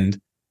going to lend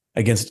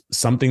against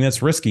something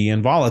that's risky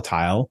and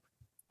volatile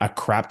a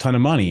crap ton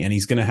of money. And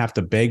he's going to have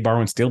to beg, borrow,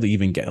 and steal to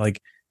even get, like,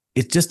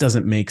 it just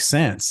doesn't make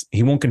sense.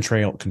 He won't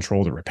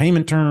control the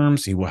repayment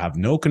terms. He will have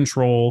no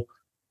control.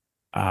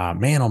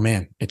 Man, oh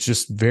man, it's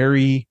just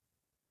very,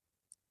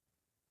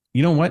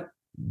 you know what?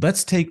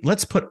 Let's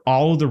put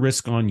all of the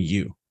risk on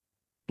you.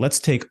 Let's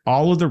take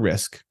all of the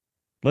risk.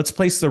 Let's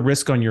place the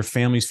risk on your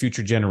family's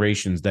future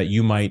generations that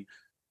you might,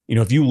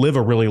 if you live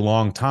a really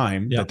long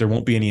time, that there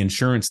won't be any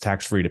insurance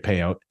tax-free to pay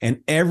out,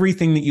 and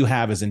everything that you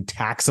have is in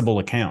taxable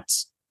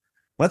accounts.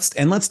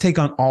 Let's take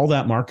on all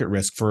that market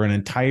risk for an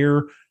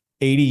entire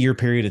 80-year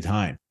period of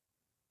time.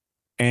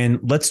 And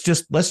let's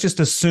just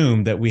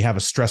assume that we have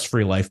a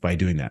stress-free life by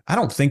doing that. I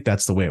don't think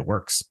that's the way it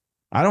works.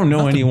 I don't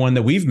know anyone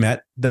that we've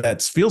met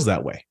that feels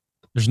that way.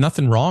 There's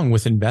nothing wrong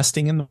with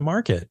investing in the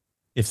market.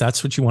 If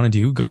that's what you want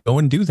to do, go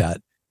and do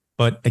that.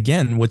 But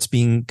again, what's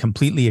being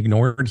completely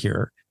ignored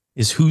here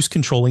is who's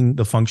controlling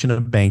the function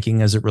of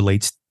banking as it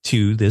relates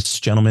to this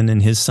gentleman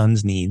and his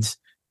son's needs.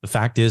 The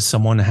fact is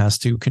someone has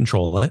to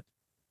control it.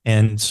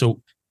 And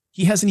so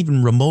he hasn't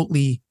even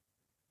remotely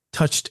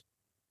touched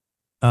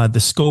the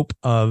scope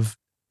of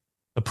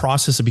the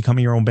process of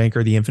becoming your own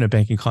banker, the infinite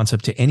banking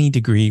concept, to any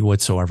degree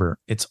whatsoever.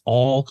 It's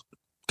all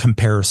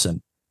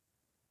comparison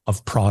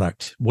of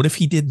product. What if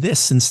he did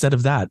this instead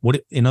of that?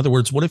 In other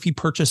words, what if he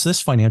purchased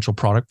this financial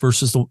product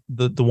versus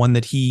the one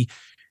that he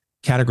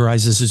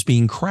categorizes as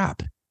being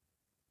crap?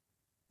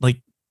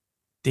 Like,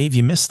 Dave,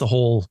 you missed the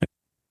whole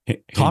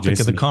topic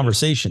Jason, of the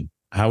conversation.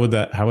 How would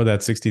that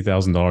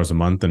 $60,000 a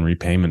month in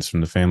repayments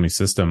from the family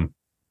system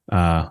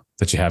that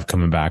you have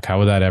coming back, how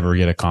would that ever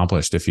get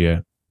accomplished if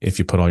you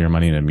put all your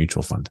money in a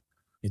mutual fund?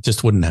 It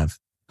just wouldn't have.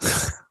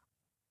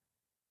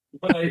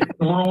 But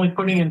we're only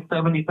putting in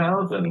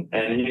 70,000,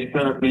 and he's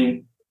going to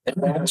be.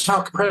 That's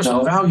how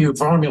present value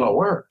formula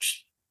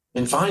works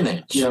in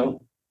finance.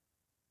 Look,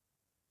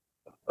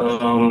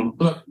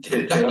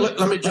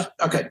 let me just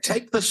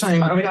take the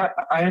same. I mean,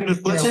 I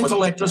understand.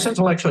 Let's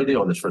intellectually deal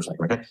with this for a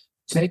second. Okay,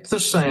 take the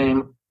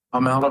same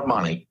amount of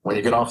money when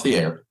you get off the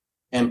air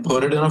and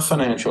put it in a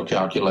financial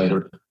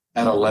calculator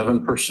at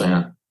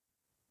 11%.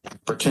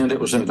 Pretend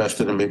it was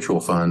invested in mutual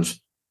funds,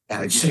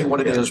 and see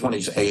what it is when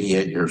he's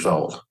 88 years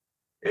old.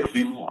 It'll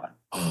be more.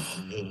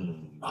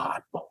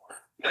 Not more.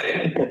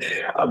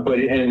 But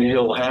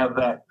he'll have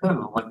that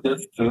too. But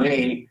this, to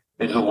me,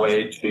 is a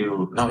way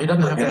to. No, he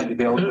doesn't have that to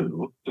be able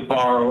to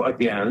borrow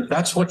again.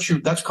 That's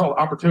called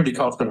opportunity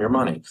cost on your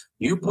money.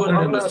 You put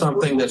it into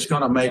something that's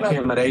going to make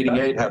him at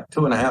 88 have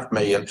 $2.5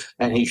 million,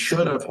 and he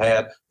should have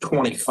had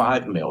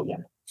 $25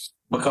 million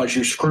because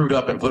you screwed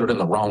up and put it in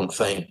the wrong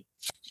thing.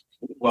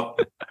 Well,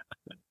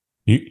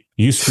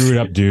 you screwed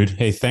up, dude.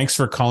 Hey, thanks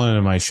for calling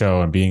into my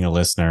show and being a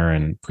listener,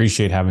 and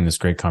appreciate having this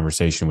great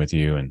conversation with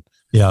you. And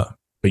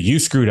but you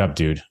screwed up,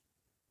 dude.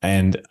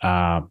 And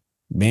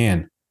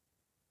man,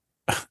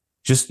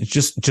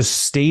 just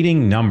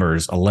stating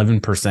numbers,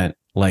 11%,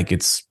 like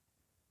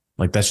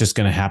that's just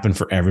going to happen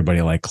for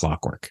everybody like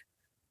clockwork.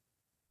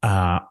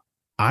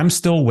 I'm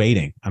still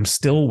waiting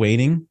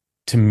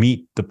to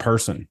meet the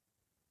person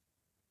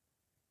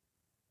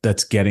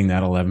that's getting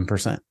that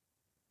 11%.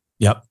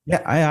 Yep.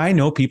 Yeah, I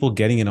know people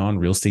getting it on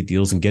real estate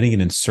deals and getting it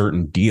in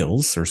certain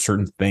deals or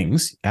certain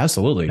things.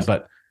 Absolutely. Yep.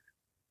 But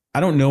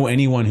I don't know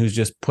anyone who's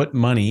just put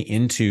money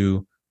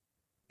into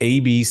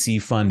ABC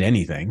fund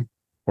anything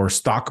or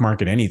stock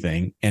market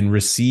anything and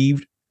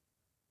received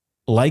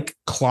like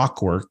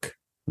clockwork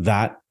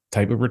that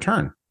type of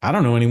return. I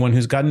don't know anyone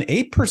who's gotten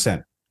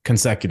 8%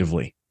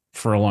 consecutively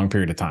for a long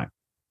period of time.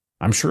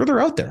 I'm sure they're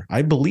out there.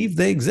 I believe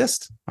they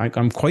exist.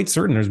 I'm quite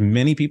certain there's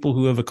many people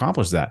who have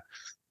accomplished that.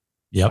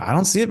 Yeah, I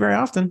don't see it very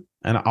often.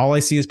 And all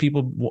I see is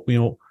people,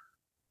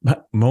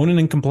 moaning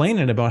and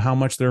complaining about how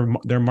much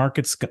their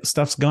market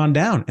stuff's gone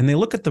down. And they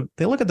look at the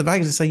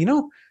values and say,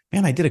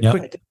 man, I did a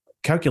quick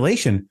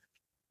calculation.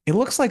 It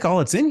looks like all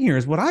it's in here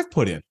is what I've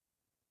put in.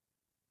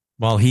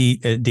 Well,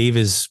 Dave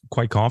is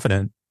quite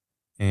confident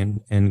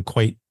and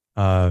quite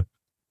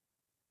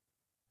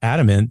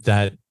adamant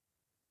that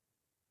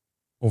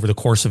over the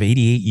course of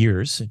 88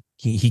 years,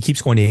 he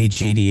keeps going to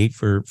age 88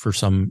 for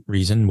some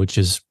reason, which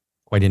is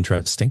quite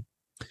interesting.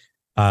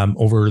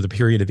 Over the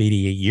period of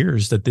 88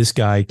 years, that this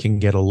guy can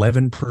get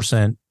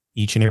 11%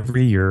 each and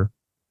every year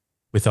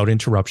without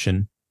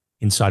interruption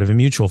inside of a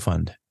mutual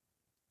fund.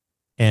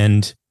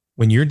 And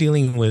when you're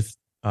dealing with,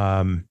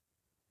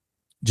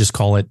 just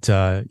call it,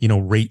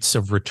 rates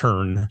of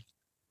return,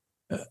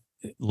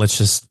 let's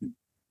just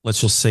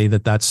say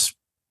that that's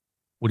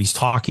what he's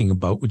talking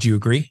about. Would you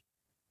agree?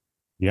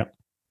 Yep.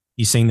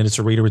 He's saying that it's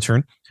a rate of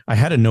return. I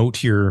had a note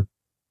here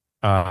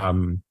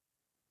that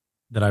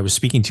I was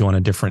speaking to on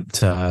a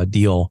different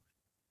deal.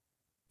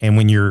 And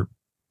when you're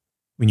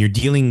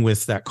dealing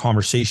with that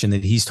conversation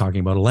that he's talking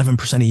about,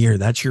 11% a year,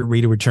 that's your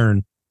rate of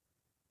return.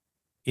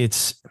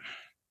 It's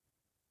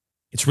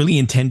really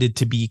intended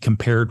to be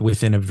compared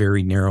within a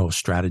very narrow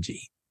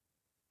strategy.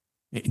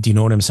 Do you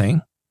know what I'm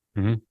saying?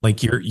 Mm-hmm.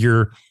 Like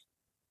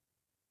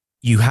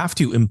you have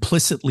to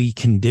implicitly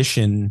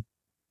condition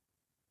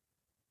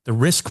the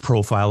risk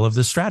profile of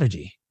the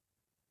strategy.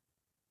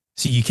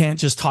 So you can't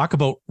just talk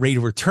about rate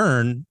of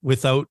return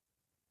without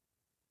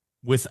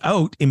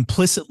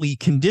implicitly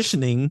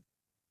conditioning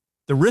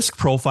the risk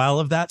profile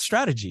of that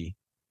strategy.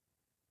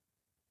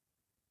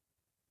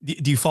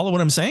 Do you follow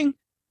what I'm saying?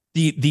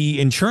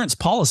 The insurance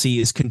policy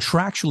is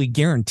contractually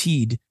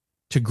guaranteed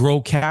to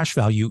grow cash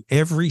value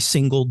every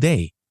single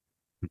day.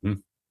 Mm-hmm.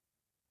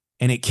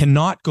 And it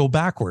cannot go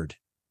backward.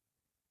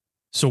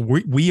 So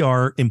we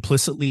are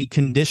implicitly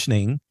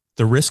conditioning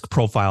the risk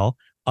profile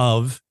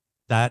of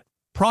that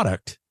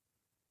product.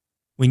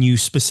 When you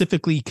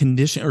specifically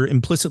condition or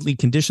implicitly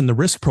condition the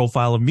risk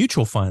profile of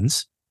mutual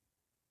funds,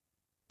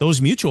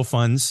 those mutual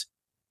funds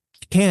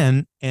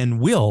can and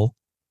will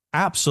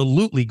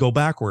absolutely go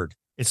backward.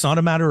 It's not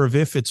a matter of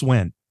if, it's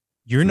when.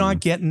 You're not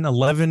getting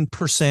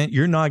 11%.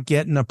 You're not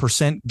getting a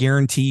percent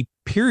guarantee,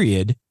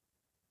 period.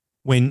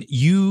 When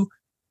you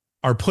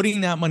are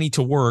putting that money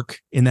to work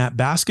in that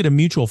basket of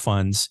mutual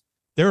funds,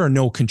 there are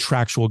no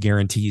contractual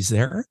guarantees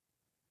there.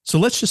 So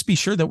let's just be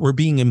sure that we're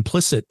being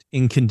implicit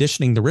in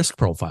conditioning the risk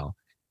profile.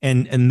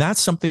 And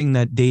that's something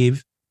that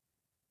Dave,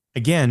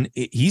 again,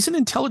 he's an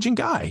intelligent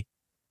guy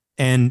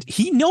and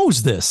he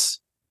knows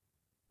this,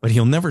 but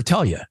he'll never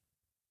tell you.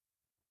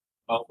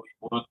 Oh,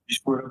 he's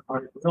going to buy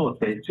real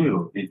estate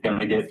too. He's going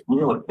to get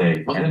real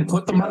estate. Well, then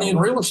put the money in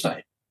real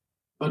estate,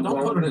 but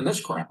don't put it in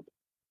this crap.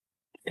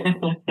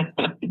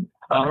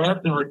 I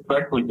have to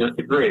respectfully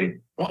disagree.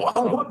 Well,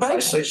 on what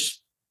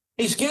basis?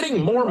 He's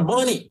getting more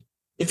money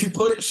if you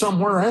put it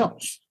somewhere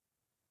else.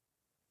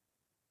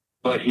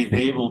 But he's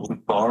able to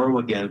borrow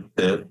against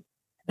it.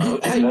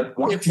 Hey,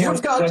 if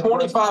you've got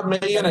 25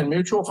 million in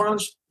mutual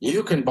funds,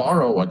 you can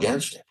borrow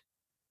against it.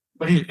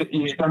 But he's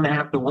going to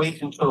have to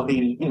wait until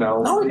he's,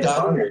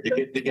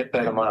 to get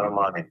that amount of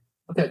money.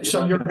 Okay,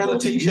 so you're going to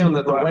teach him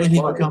that the way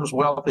he becomes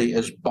wealthy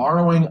is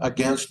borrowing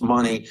against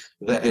money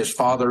that his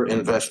father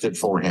invested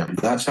for him.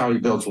 That's how he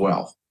builds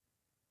wealth.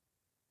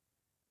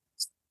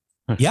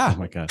 Yeah. Oh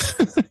my God.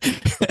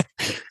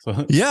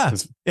 Yeah.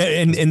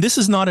 And this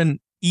is not an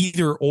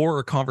either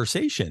or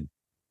conversation.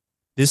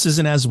 This is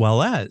an as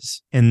well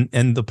as. And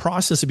the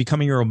process of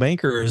becoming your own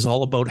banker is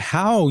all about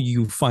how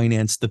you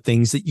finance the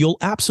things that you'll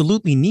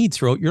absolutely need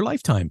throughout your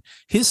lifetime.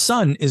 His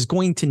son is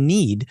going to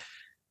need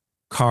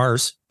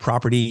cars,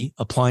 property,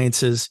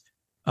 appliances,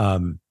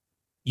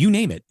 you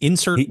name it,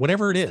 insert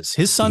whatever it is.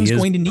 His son's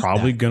going to need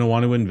probably going to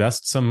want to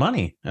invest some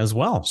money as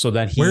well, so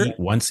that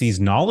once he's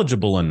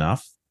knowledgeable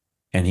enough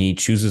and he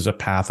chooses a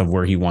path of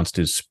where he wants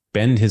to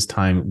spend his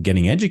time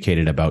getting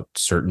educated about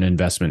certain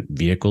investment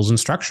vehicles and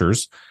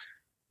structures,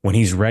 when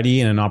he's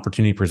ready and an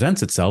opportunity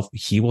presents itself,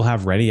 he will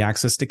have ready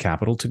access to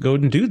capital to go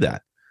and do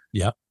that.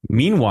 Yeah.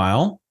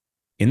 Meanwhile,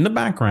 in the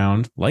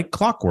background, like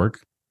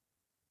clockwork,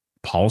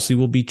 policy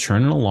will be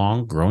churning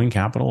along, growing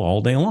capital all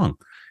day long.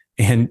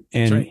 And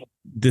right.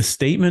 The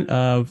statement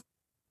of,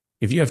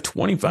 if you have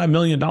 $25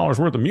 million worth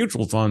of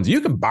mutual funds,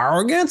 you can borrow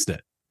against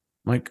it.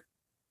 Like,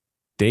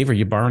 Dave, are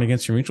you borrowing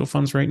against your mutual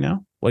funds right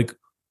now? Like,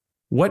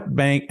 what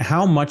bank,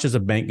 how much is a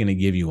bank going to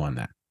give you on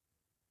that?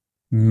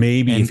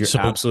 Maybe if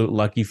you're absolute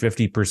lucky,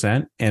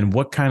 50%. And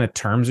what kind of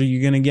terms are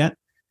you going to get?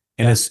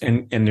 And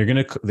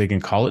they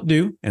can call it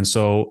due.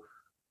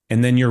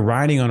 And then you're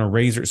riding on a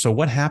razor. So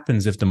what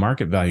happens if the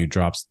market value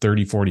drops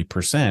 30,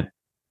 40%?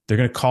 They're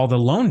going to call the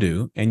loan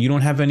due and you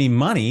don't have any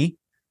money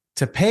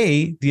to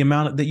pay the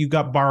amount that you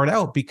got borrowed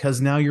out, because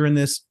now you're in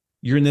this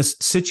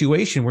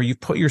situation where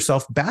you've put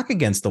yourself back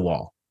against the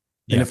wall.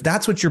 Yeah. And if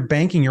that's what you're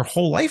banking your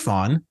whole life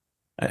on,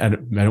 I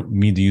don't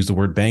mean to use the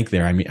word bank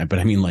there. I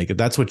mean, like, if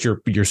that's what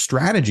your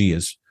strategy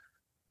is,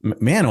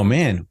 man, oh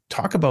man,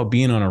 talk about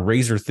being on a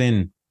razor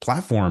thin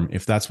platform.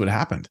 If that's what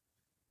happened,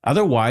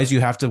 otherwise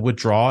you have to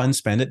withdraw and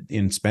spend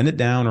it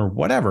down or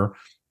whatever.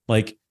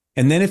 Like,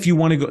 and then if you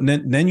want to go,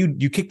 then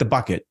you kick the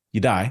bucket,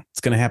 you die.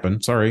 It's going to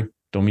happen. Sorry.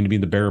 Don't mean to be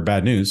the bearer of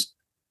bad news.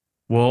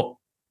 Well,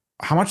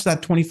 how much of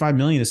that 25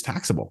 million is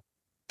taxable?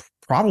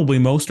 Probably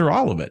most or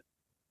all of it.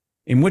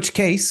 In which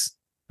case,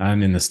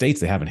 and in the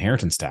States, they have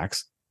inheritance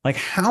tax. Like,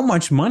 how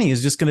much money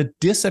is just going to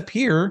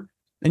disappear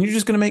and you're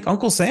just going to make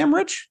Uncle Sam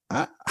rich?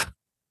 I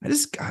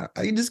just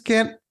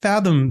can't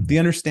fathom the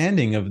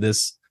understanding of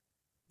this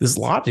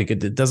logic.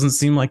 It doesn't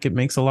seem like it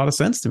makes a lot of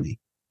sense to me.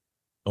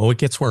 Oh, it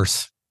gets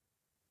worse.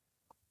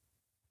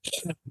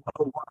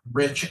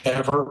 Rich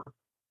ever.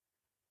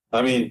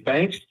 I mean,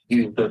 banks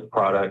use this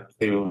product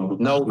to...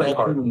 No, they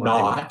do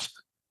not.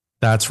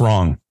 That's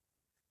wrong.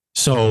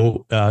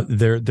 So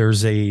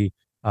there's a...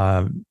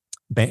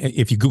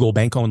 if you Google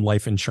bank-owned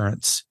life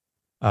insurance,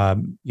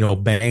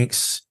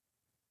 Banks,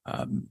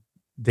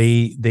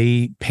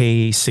 they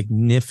pay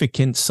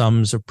significant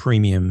sums of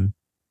premium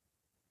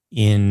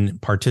in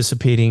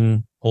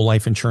participating whole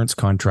life insurance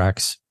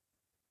contracts.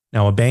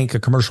 Now, a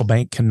commercial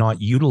bank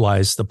cannot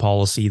utilize the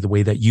policy the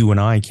way that you and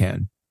I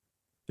can.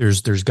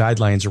 There's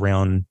guidelines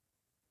around,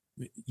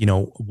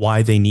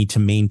 why they need to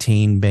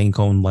maintain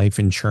bank-owned life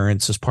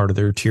insurance as part of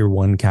their tier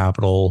 1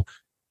 capital,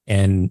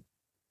 and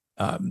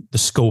the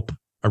scope,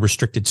 a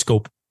restricted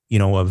scope,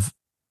 of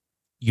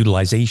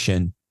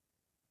utilization.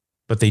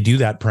 But they do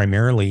that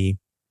primarily.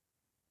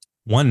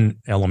 One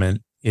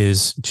element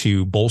is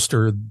to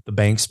bolster the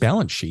bank's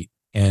balance sheet.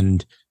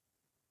 And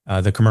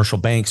the commercial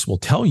banks will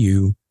tell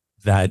you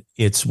that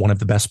it's one of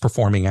the best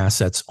performing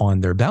assets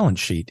on their balance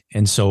sheet.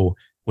 And so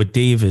what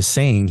Dave is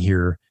saying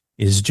here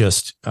is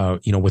just,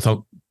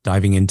 without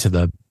diving into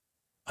the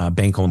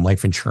bank-owned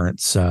life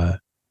insurance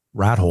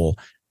rat hole,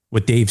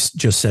 what Dave's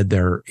just said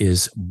there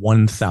is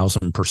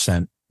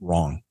 1,000%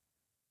 wrong.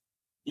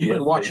 You've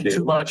been watching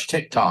too much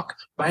TikTok.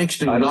 Banks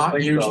do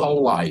not use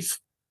whole life.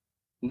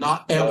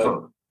 Not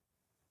ever.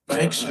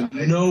 Banks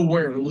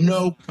nowhere,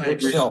 no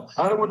banks.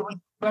 I would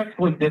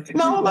respectfully disagree.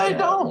 No, they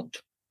don't.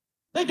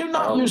 They do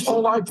not use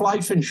whole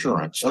life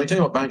insurance. Let me tell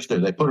you what banks do.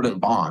 They put it in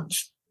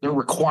bonds. They're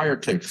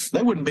required to.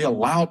 They wouldn't be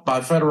allowed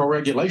by federal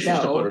regulations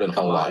to put it in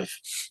whole life.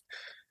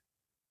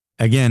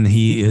 Again,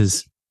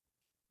 he's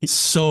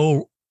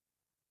so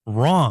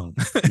wrong.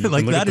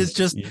 Like that is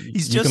just,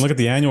 you can look at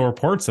the annual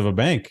reports of a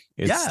bank.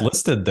 It's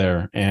listed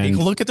there, and you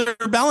can look at their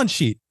balance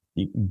sheet.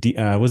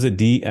 DBSR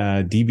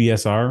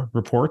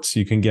reports?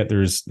 You can get,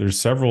 there's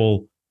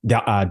several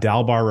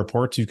Dalbar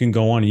reports you can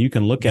go on, and you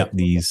can look at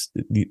these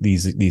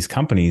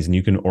companies, and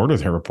you can order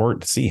their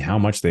report to see how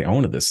much they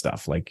own of this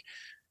stuff. Like,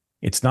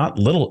 it's not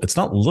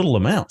little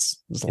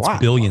amounts. It's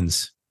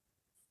billions.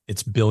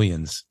 It's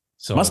billions.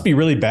 So it must be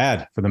really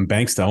bad for them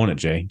banks to own it,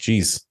 Jay.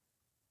 Jeez.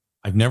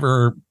 I've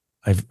never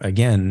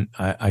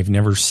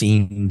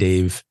seen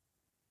Dave,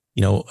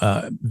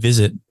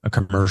 visit a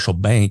commercial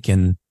bank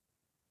and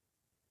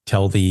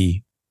tell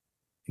the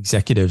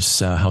executives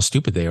how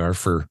stupid they are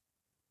for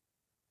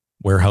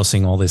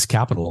warehousing all this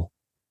capital.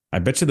 I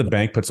bet you the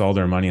bank puts all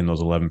their money in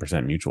those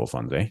 11% mutual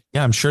funds, eh?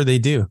 Yeah, I'm sure they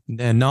do.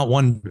 And not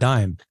one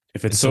dime.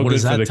 If it's so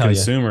good for the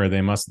consumer,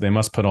 they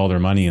must put all their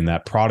money in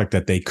that product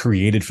that they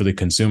created for the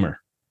consumer.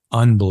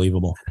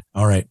 Unbelievable.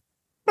 All right.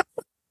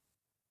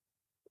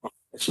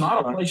 It's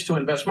not a place to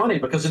invest money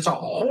because it's a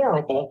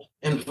horrible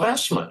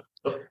investment.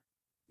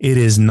 It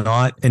is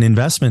not an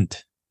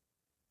investment.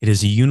 It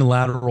is a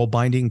unilateral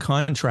binding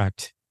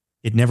contract.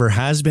 It never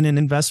has been an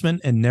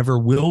investment and never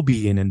will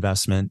be an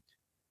investment.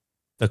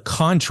 The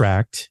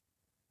contract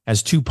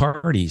has two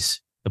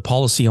parties, the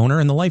policy owner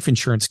and the life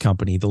insurance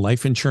company. The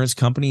life insurance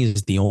company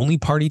is the only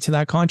party to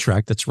that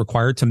contract that's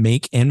required to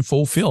make and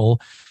fulfill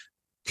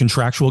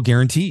contractual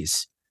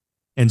guarantees.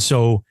 And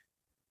so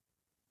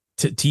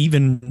to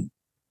even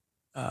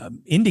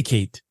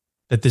indicate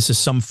that this is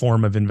some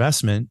form of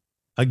investment,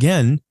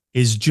 again,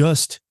 is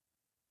just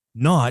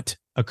not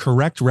a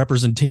correct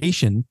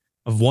representation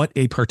of what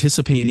a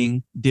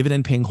participating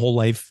dividend-paying whole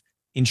life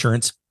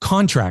insurance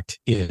contract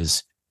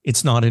is.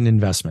 It's not an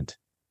investment.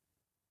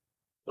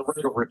 The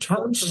rate of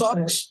return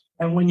sucks,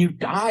 and when you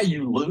die,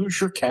 you lose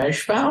your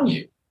cash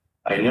value.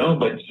 I know,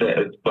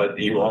 but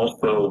you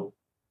also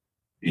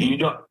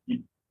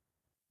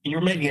you're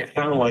making it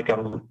sound like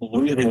I'm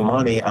losing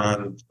money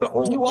on the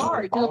whole. You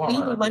are. You're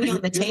leaving money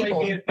on the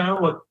table.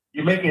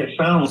 You're making it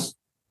sound.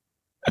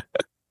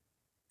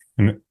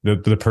 And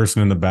the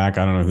person in the back,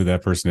 I don't know who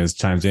that person is,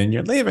 chimes in,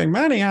 "You're leaving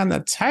money on the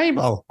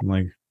table." I'm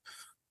like,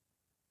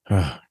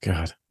 oh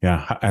God,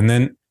 yeah. And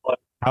then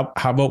how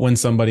about when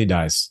somebody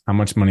dies? How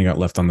much money got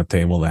left on the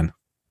table then?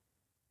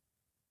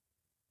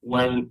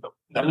 When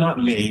not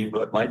me,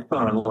 but my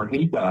son, when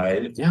he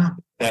died,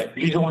 that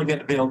he's only going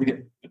to be able to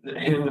get.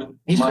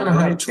 He's going to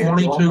have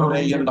 $22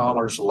 million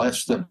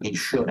less than he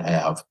should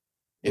have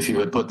if you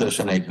would put this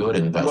in a good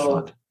investment.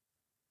 Well,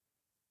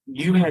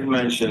 you had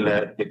mentioned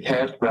that the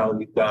cash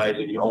value dies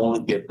and you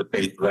only get the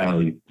face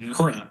value.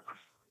 Correct.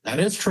 That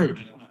is true.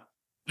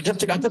 I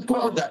just got to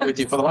cover that with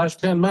you for the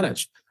last 10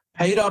 minutes.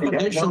 Paid up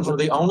additions are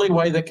the only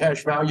way that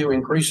cash value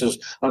increases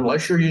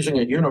unless you're using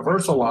a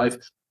universal life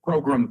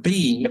program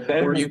B,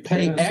 where you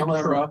pay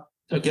extra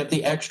to get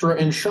the extra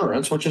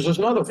insurance, which is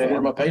another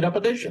form of paid up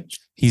additions.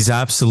 He's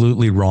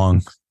absolutely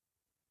wrong.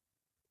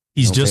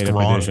 He's just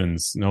wrong.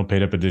 No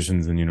paid up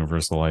additions in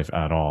universal life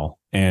at all.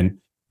 And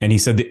he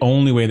said the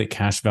only way that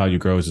cash value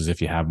grows is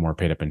if you have more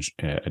paid up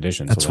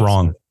additions. That's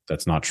wrong.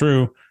 That's not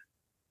true.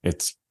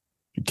 It's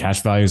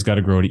cash value's got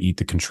to grow to eat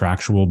the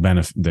contractual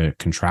benefit, the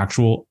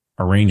contractual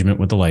arrangement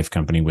with the life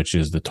company, which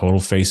is the total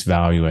face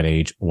value at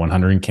age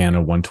 100 in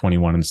Canada,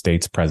 121 in the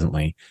States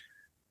presently.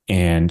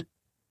 And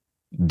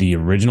the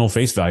original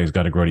face value has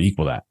got to grow to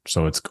equal that.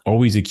 So it's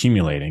always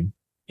accumulating.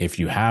 If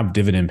you have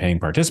dividend paying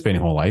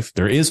participating whole life,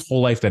 there is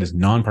whole life that is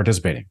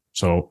non-participating.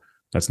 So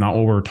that's not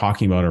what we're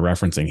talking about or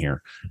referencing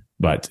here.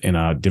 But in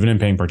a dividend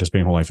paying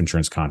participating whole life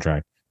insurance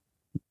contract,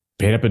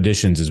 paid up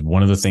additions is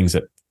one of the things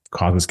that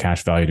causes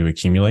cash value to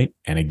accumulate,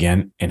 and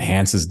again,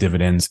 enhances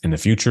dividends in the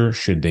future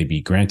should they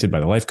be granted by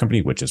the life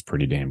company, which is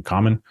pretty damn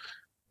common.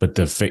 But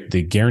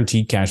the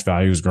guaranteed cash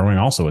value is growing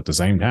also at the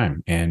same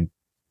time. And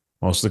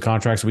most of the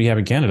contracts we have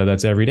in Canada,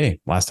 that's every day.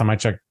 Last time I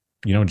checked,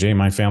 Jay,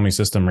 my family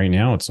system right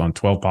now, it's on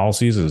 12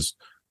 policies. Is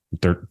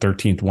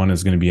 13th one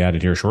is going to be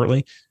added here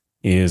shortly,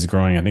 is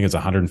growing. I think it's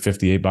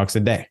 $158 a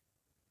day.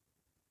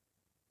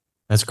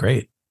 That's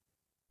great.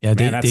 Yeah,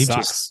 Man, that Dave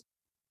sucks.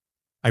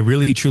 I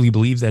really truly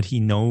believe that he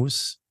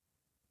knows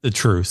the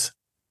truth,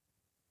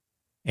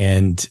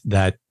 and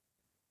that,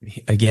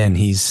 again,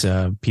 he's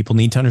people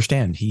need to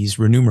understand he's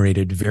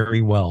remunerated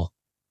very well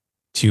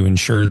to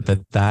ensure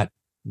that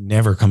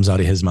never comes out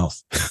of his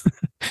mouth.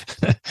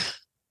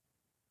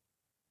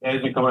 It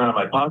isn't coming out of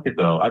my pocket,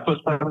 though. I put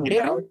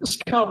It's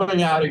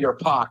coming out of your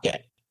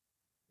pocket.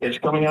 It's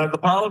coming out of the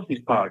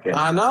policy's pocket.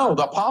 I know.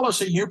 The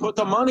policy, you put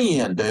the money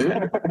in, dude.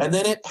 And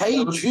then it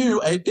paid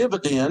you a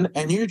dividend,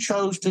 and you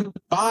chose to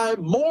buy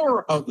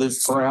more of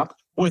this crap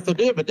with the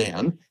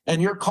dividend.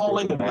 And you're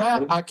calling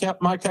that, I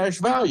kept my cash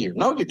value.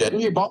 No, you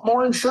didn't. You bought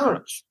more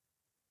insurance.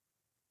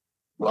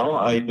 Well,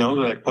 I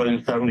know that I put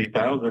in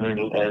 70,000,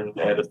 and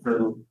at a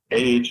certain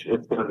age,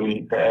 it's going to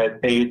be at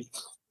age.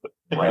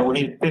 When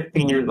he's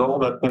 15 years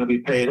old, that's going to be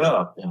paid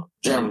up. Yeah.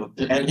 Jim,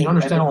 and you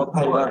understand what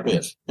paid up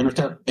is? You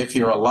understand if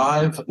you're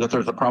alive, that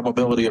there's a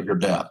probability of your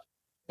death.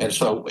 And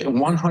so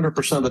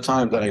 100% of the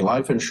time that a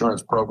life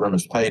insurance program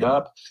is paid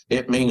up,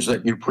 it means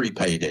that you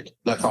prepaid it.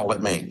 That's all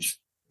it means.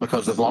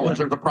 Because as long as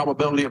there's a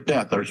probability of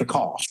death, there's a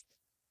cost.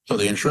 So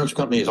the insurance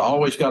company has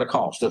always got a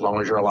cost as long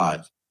as you're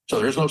alive.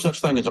 So there's no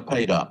such thing as a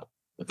paid up.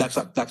 That's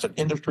an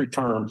industry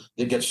term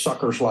that gets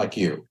suckers like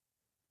you.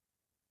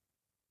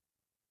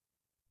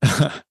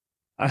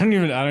 I'm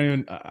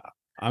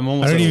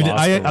almost.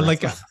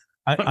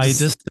 I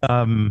just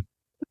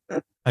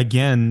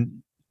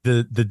again,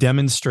 the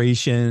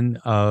demonstration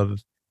of,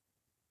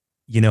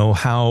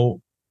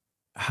 how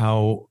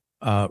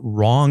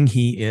wrong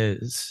he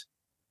is.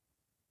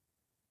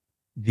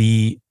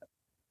 And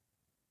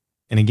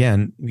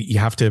again, you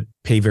have to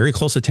pay very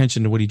close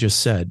attention to what he just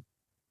said.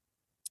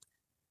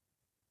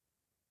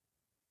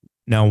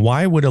 Now,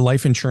 why would a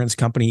life insurance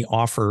company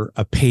offer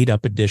a paid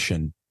up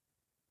edition?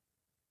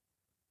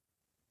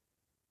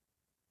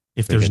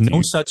 If there's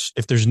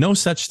no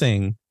such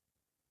thing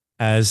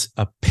as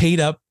a paid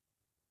up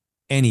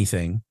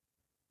anything,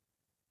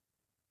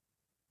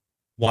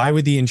 why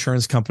would the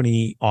insurance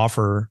company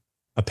offer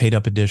a paid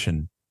up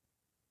edition?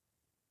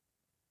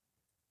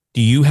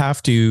 Do you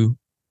have to?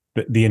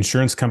 The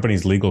insurance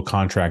company's legal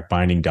contract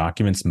binding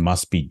documents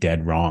must be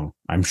dead wrong.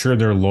 I'm sure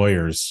their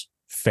lawyers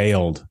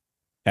failed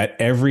at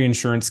every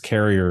insurance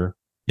carrier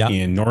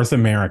in North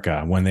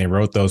America when they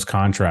wrote those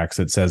contracts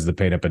that says the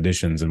paid up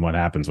editions and what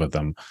happens with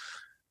them.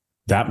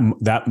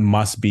 That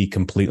must be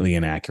completely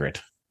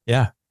inaccurate.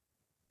 Yeah.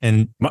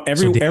 And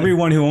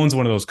everyone who owns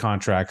one of those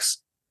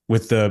contracts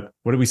with the,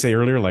 what did we say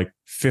earlier? Like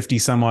 50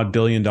 some odd $1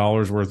 billion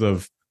worth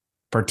of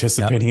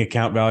participating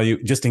account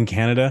value just in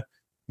Canada,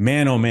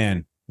 man, oh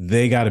man,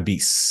 they got to be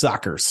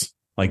suckers.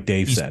 Like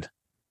Dave said,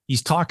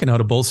 he's talking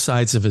out of both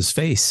sides of his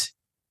face.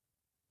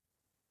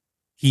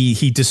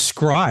 He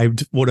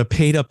described what a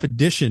paid up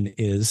edition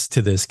is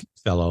to this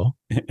fellow.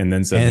 And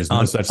then said there's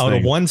no such thing. Out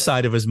of one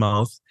side of his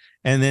mouth.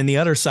 And then the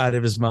other side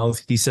of his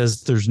mouth, he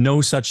says there's no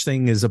such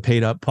thing as a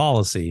paid up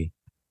policy.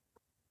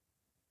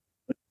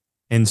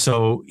 And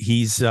so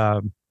he's,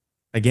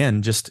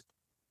 again, just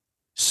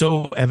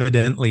so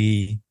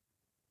evidently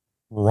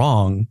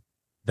wrong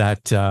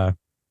that kind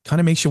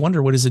of makes you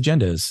wonder what his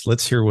agenda is.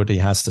 Let's hear what he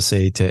has to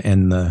say to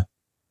end the.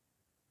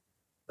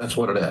 That's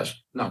what it is.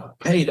 No,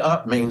 paid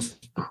up means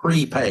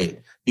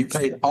prepaid. You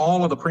paid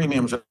all of the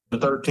premiums in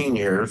 13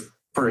 years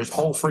for his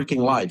whole freaking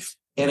life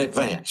in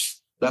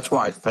advance. That's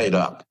why it's paid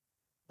up.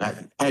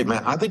 Hey,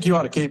 man, I think you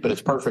ought to keep it.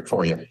 It's perfect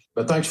for you.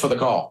 But thanks for the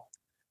call.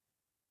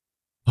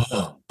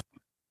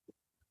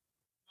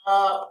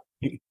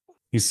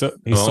 He's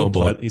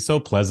so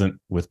pleasant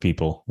with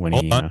people when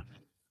he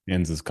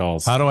ends his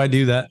calls. How do I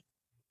do that?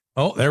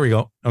 Oh, there we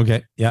go.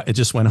 Okay. Yeah, it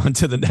just went on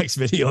to the next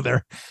video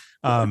there.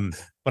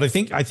 But I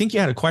think you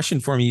had a question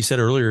for me. You said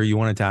earlier you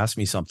wanted to ask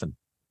me something.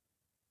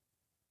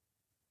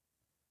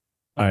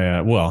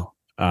 My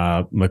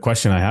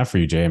question I have for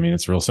you, Jay, I mean,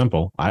 it's real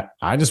simple.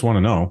 I just want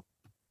to know,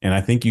 and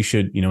I think you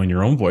should, in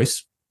your own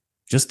voice,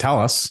 just tell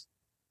us,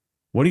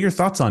 what are your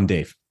thoughts on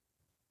Dave?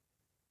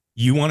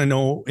 You want to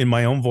know in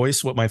my own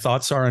voice what my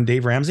thoughts are on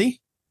Dave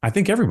Ramsey? I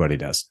think everybody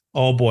does.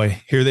 Oh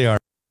boy, here they are.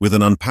 With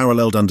an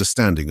unparalleled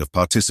understanding of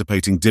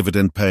participating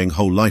dividend-paying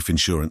whole life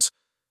insurance,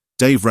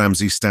 Dave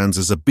Ramsey stands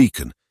as a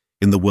beacon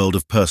in the world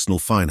of personal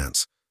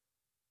finance.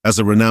 As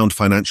a renowned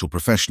financial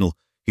professional,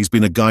 he's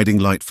been a guiding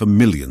light for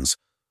millions,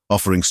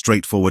 offering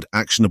straightforward,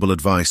 actionable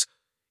advice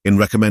in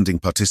recommending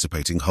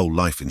participating whole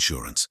life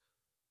insurance.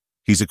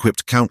 He's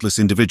equipped countless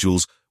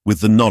individuals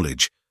with the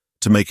knowledge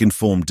to make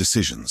informed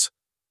decisions.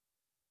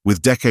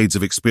 With decades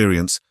of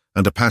experience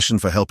and a passion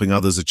for helping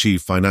others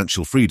achieve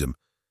financial freedom,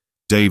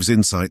 Dave's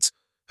insights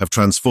have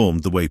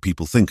transformed the way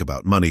people think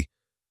about money,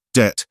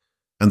 debt,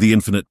 and the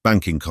infinite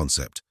banking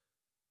concept,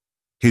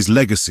 His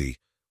legacy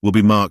will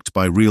be marked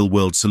by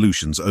real-world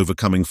solutions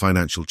overcoming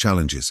financial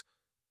challenges.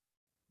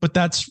 But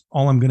that's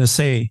all I'm going to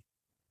say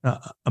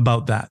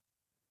about that.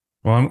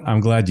 Well, I'm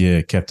glad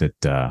you kept it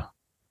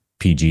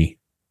PG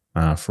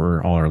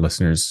for all our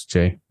listeners,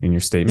 Jay, in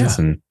your statements.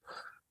 Yeah. And,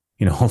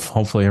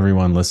 hopefully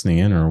everyone listening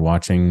in or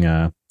watching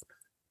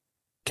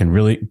can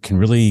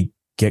really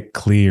get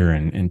clear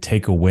and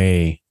take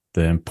away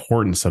the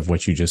importance of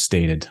what you just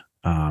stated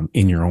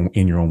in your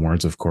own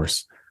words, of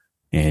course.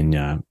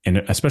 And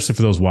especially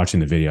for those watching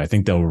the video, I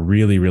think they'll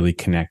really, really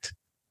connect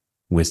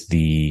with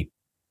the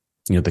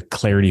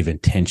clarity of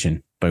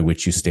intention by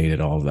which you stated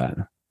all of that.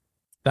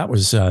 That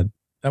was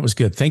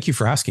good. Thank you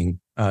for asking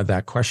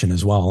that question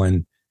as well.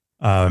 And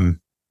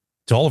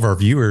to all of our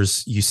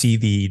viewers, you see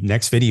the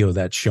next video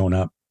that's shown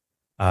up.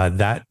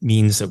 That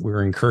means that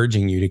we're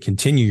encouraging you to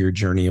continue your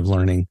journey of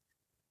learning.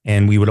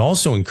 And we would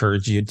also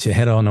encourage you to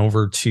head on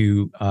over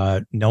to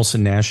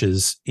Nelson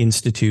Nash's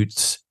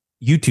Institute's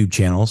YouTube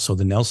channel. So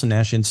the Nelson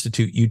Nash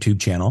Institute YouTube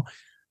channel.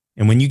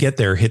 And when you get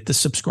there, hit the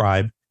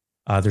subscribe.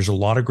 There's a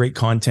lot of great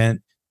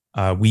content.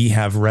 We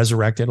have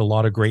resurrected a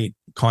lot of great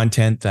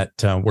content that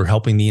we're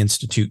helping the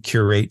Institute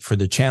curate for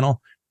the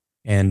channel.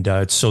 And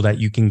so that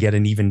you can get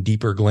an even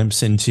deeper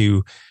glimpse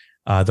into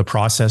the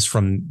process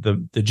from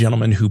the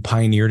gentleman who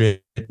pioneered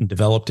it and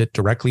developed it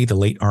directly, the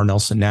late R.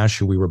 Nelson Nash,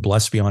 who we were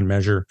blessed beyond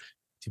measure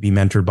to be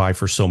mentored by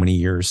for so many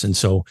years. And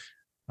so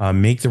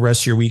make the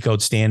rest of your week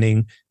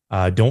outstanding.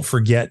 Don't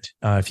forget,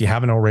 if you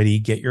haven't already,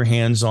 get your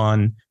hands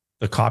on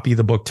the copy of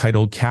the book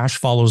titled Cash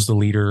Follows the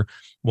Leader.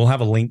 We'll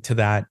have a link to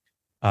that.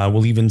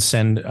 We'll even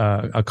send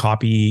a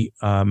copy,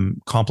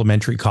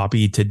 complimentary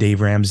copy to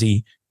Dave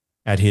Ramsey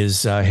at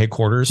his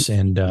headquarters.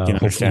 And you can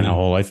understand how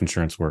whole life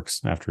insurance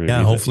works after.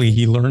 Yeah, hopefully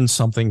he learns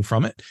something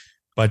from it.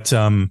 But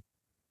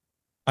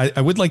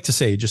I would like to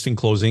say, just in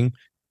closing,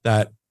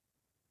 that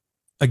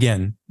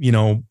again,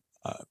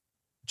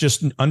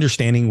 just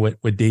understanding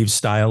what Dave's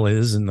style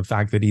is and the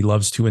fact that he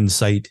loves to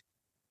incite,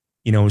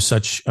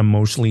 such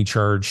emotionally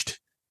charged,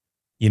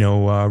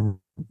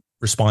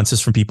 responses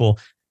from people.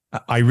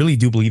 I really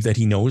do believe that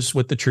he knows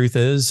what the truth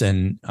is.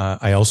 And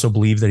I also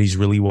believe that he's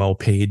really well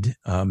paid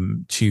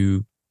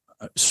to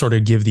sort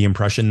of give the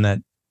impression that,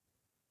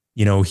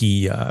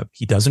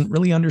 he doesn't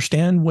really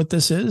understand what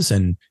this is.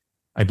 And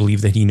I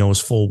believe that he knows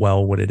full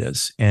well what it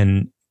is.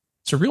 And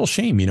it's a real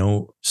shame,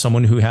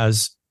 someone who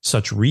has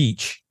such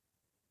reach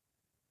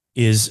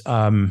is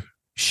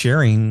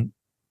sharing,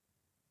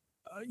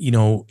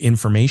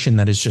 information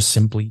that is just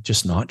simply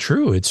just not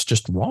true. It's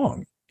just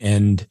wrong.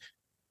 And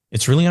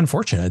it's really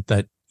unfortunate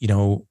that,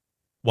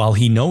 while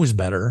he knows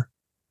better,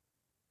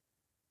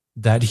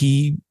 that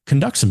he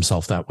conducts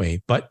himself that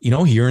way. But,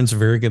 he earns a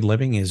very good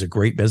living. He has a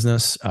great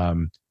business.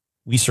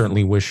 We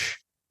certainly wish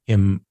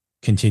him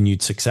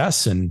continued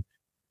success. And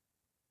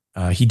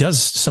he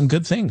does some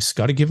good things.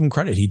 Got to give him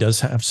credit. He does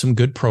have some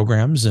good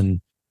programs, and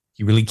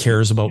he really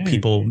cares about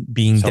people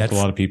being debt. A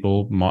lot of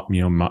people,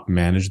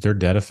 manage their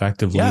debt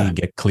effectively,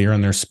 get clear on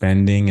their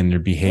spending and their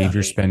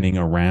behavior spending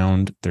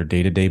around their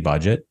day-to-day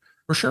budget.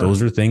 For sure.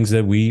 Those are things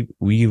that we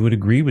would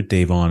agree with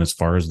Dave on as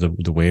far as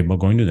the way about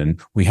going to them.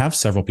 We have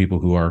several people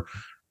who are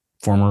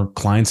former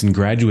clients and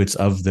graduates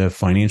of the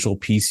Financial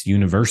Peace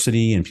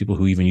University and people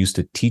who even used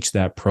to teach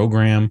that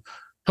program.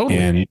 Totally.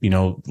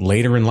 And,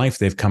 later in life,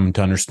 they've come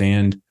to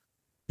understand,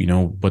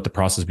 what the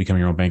process of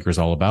becoming your own banker is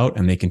all about.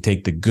 And they can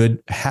take the good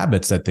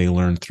habits that they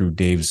learned through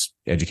Dave's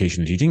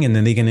education and teaching, and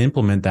then they can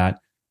implement that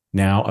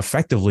now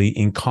effectively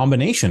in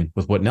combination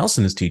with what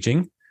Nelson is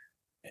teaching.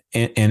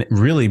 And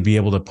really be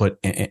able to put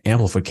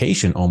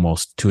amplification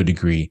almost to a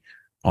degree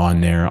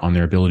on their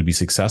ability to be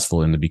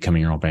successful in the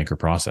becoming your own banker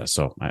process.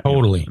 So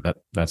totally,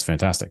 that's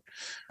fantastic.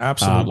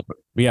 Absolutely.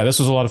 Yeah, this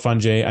was a lot of fun,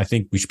 Jay. I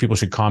think people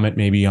should comment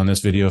maybe on this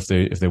video if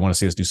they want to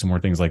see us do some more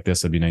things like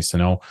this. It'd be nice to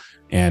know.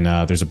 And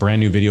there's a brand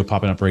new video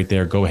popping up right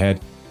there. Go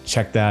ahead,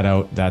 check that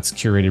out. That's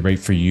curated right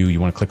for you.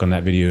 You want to click on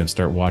that video and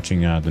start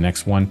watching the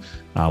next one.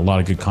 A lot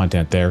of good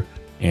content there.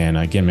 And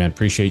again, man,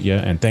 appreciate you.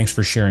 And thanks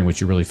for sharing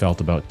what you really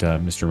felt about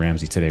Mr.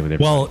 Ramsey today with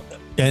everybody. Well,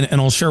 and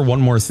I'll share one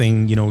more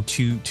thing,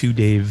 to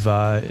Dave,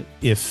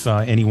 if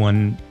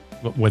anyone,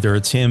 whether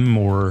it's him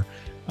or,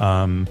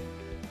 someone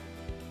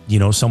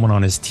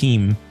on his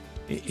team,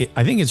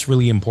 I think it's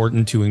really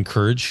important to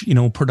encourage,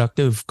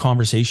 productive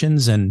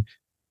conversations. And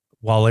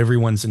while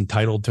everyone's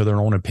entitled to their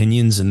own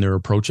opinions and their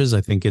approaches,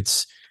 I think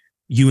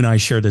you and I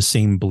share the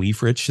same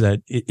belief, Rich,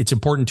 that it's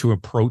important to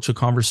approach a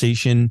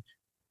conversation,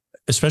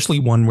 especially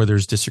one where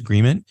there's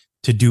disagreement,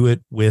 to do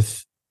it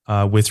with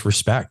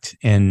respect.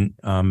 And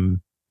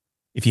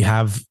if you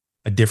have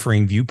a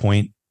differing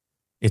viewpoint,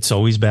 it's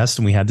always best.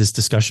 And we had this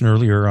discussion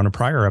earlier on a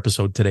prior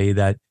episode today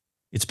that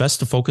it's best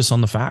to focus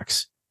on the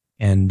facts.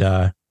 And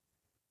I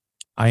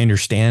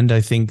understand. I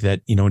think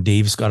that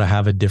Dave's got to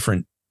have a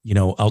different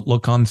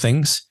outlook on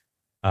things.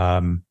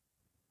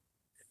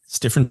 It's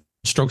different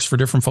strokes for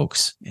different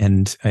folks,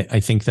 and I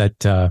think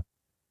that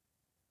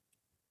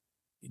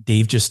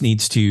Dave just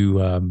needs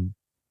to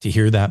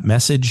hear that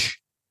message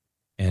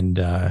and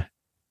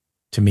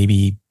to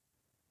maybe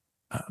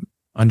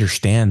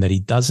understand that he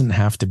doesn't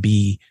have to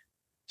be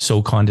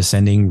so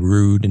condescending,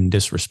 rude, and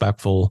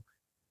disrespectful,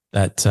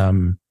 that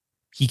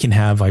he can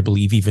have, I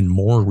believe, even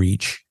more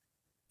reach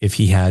if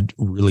he had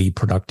really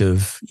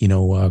productive,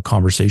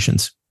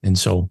 conversations. And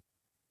so,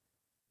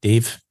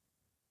 Dave,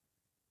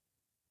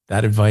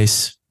 that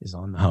advice is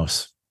on the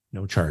house.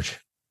 No charge.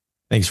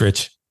 Thanks,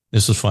 Rich.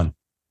 This was fun.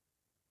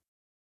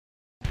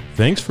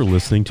 Thanks for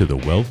listening to the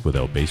Wealth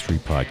Without Bay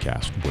Street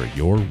podcast, where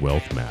your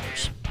wealth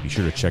matters. Be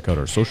sure to check out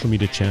our social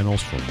media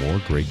channels for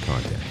more great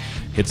content.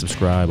 Hit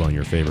subscribe on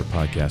your favorite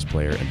podcast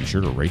player and be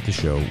sure to rate the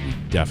show. We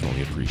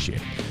definitely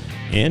appreciate it.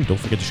 And don't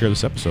forget to share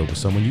this episode with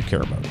someone you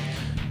care about.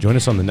 Join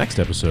us on the next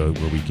episode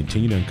where we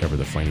continue to uncover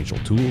the financial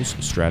tools,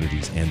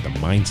 strategies, and the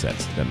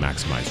mindsets that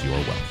maximize your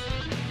wealth.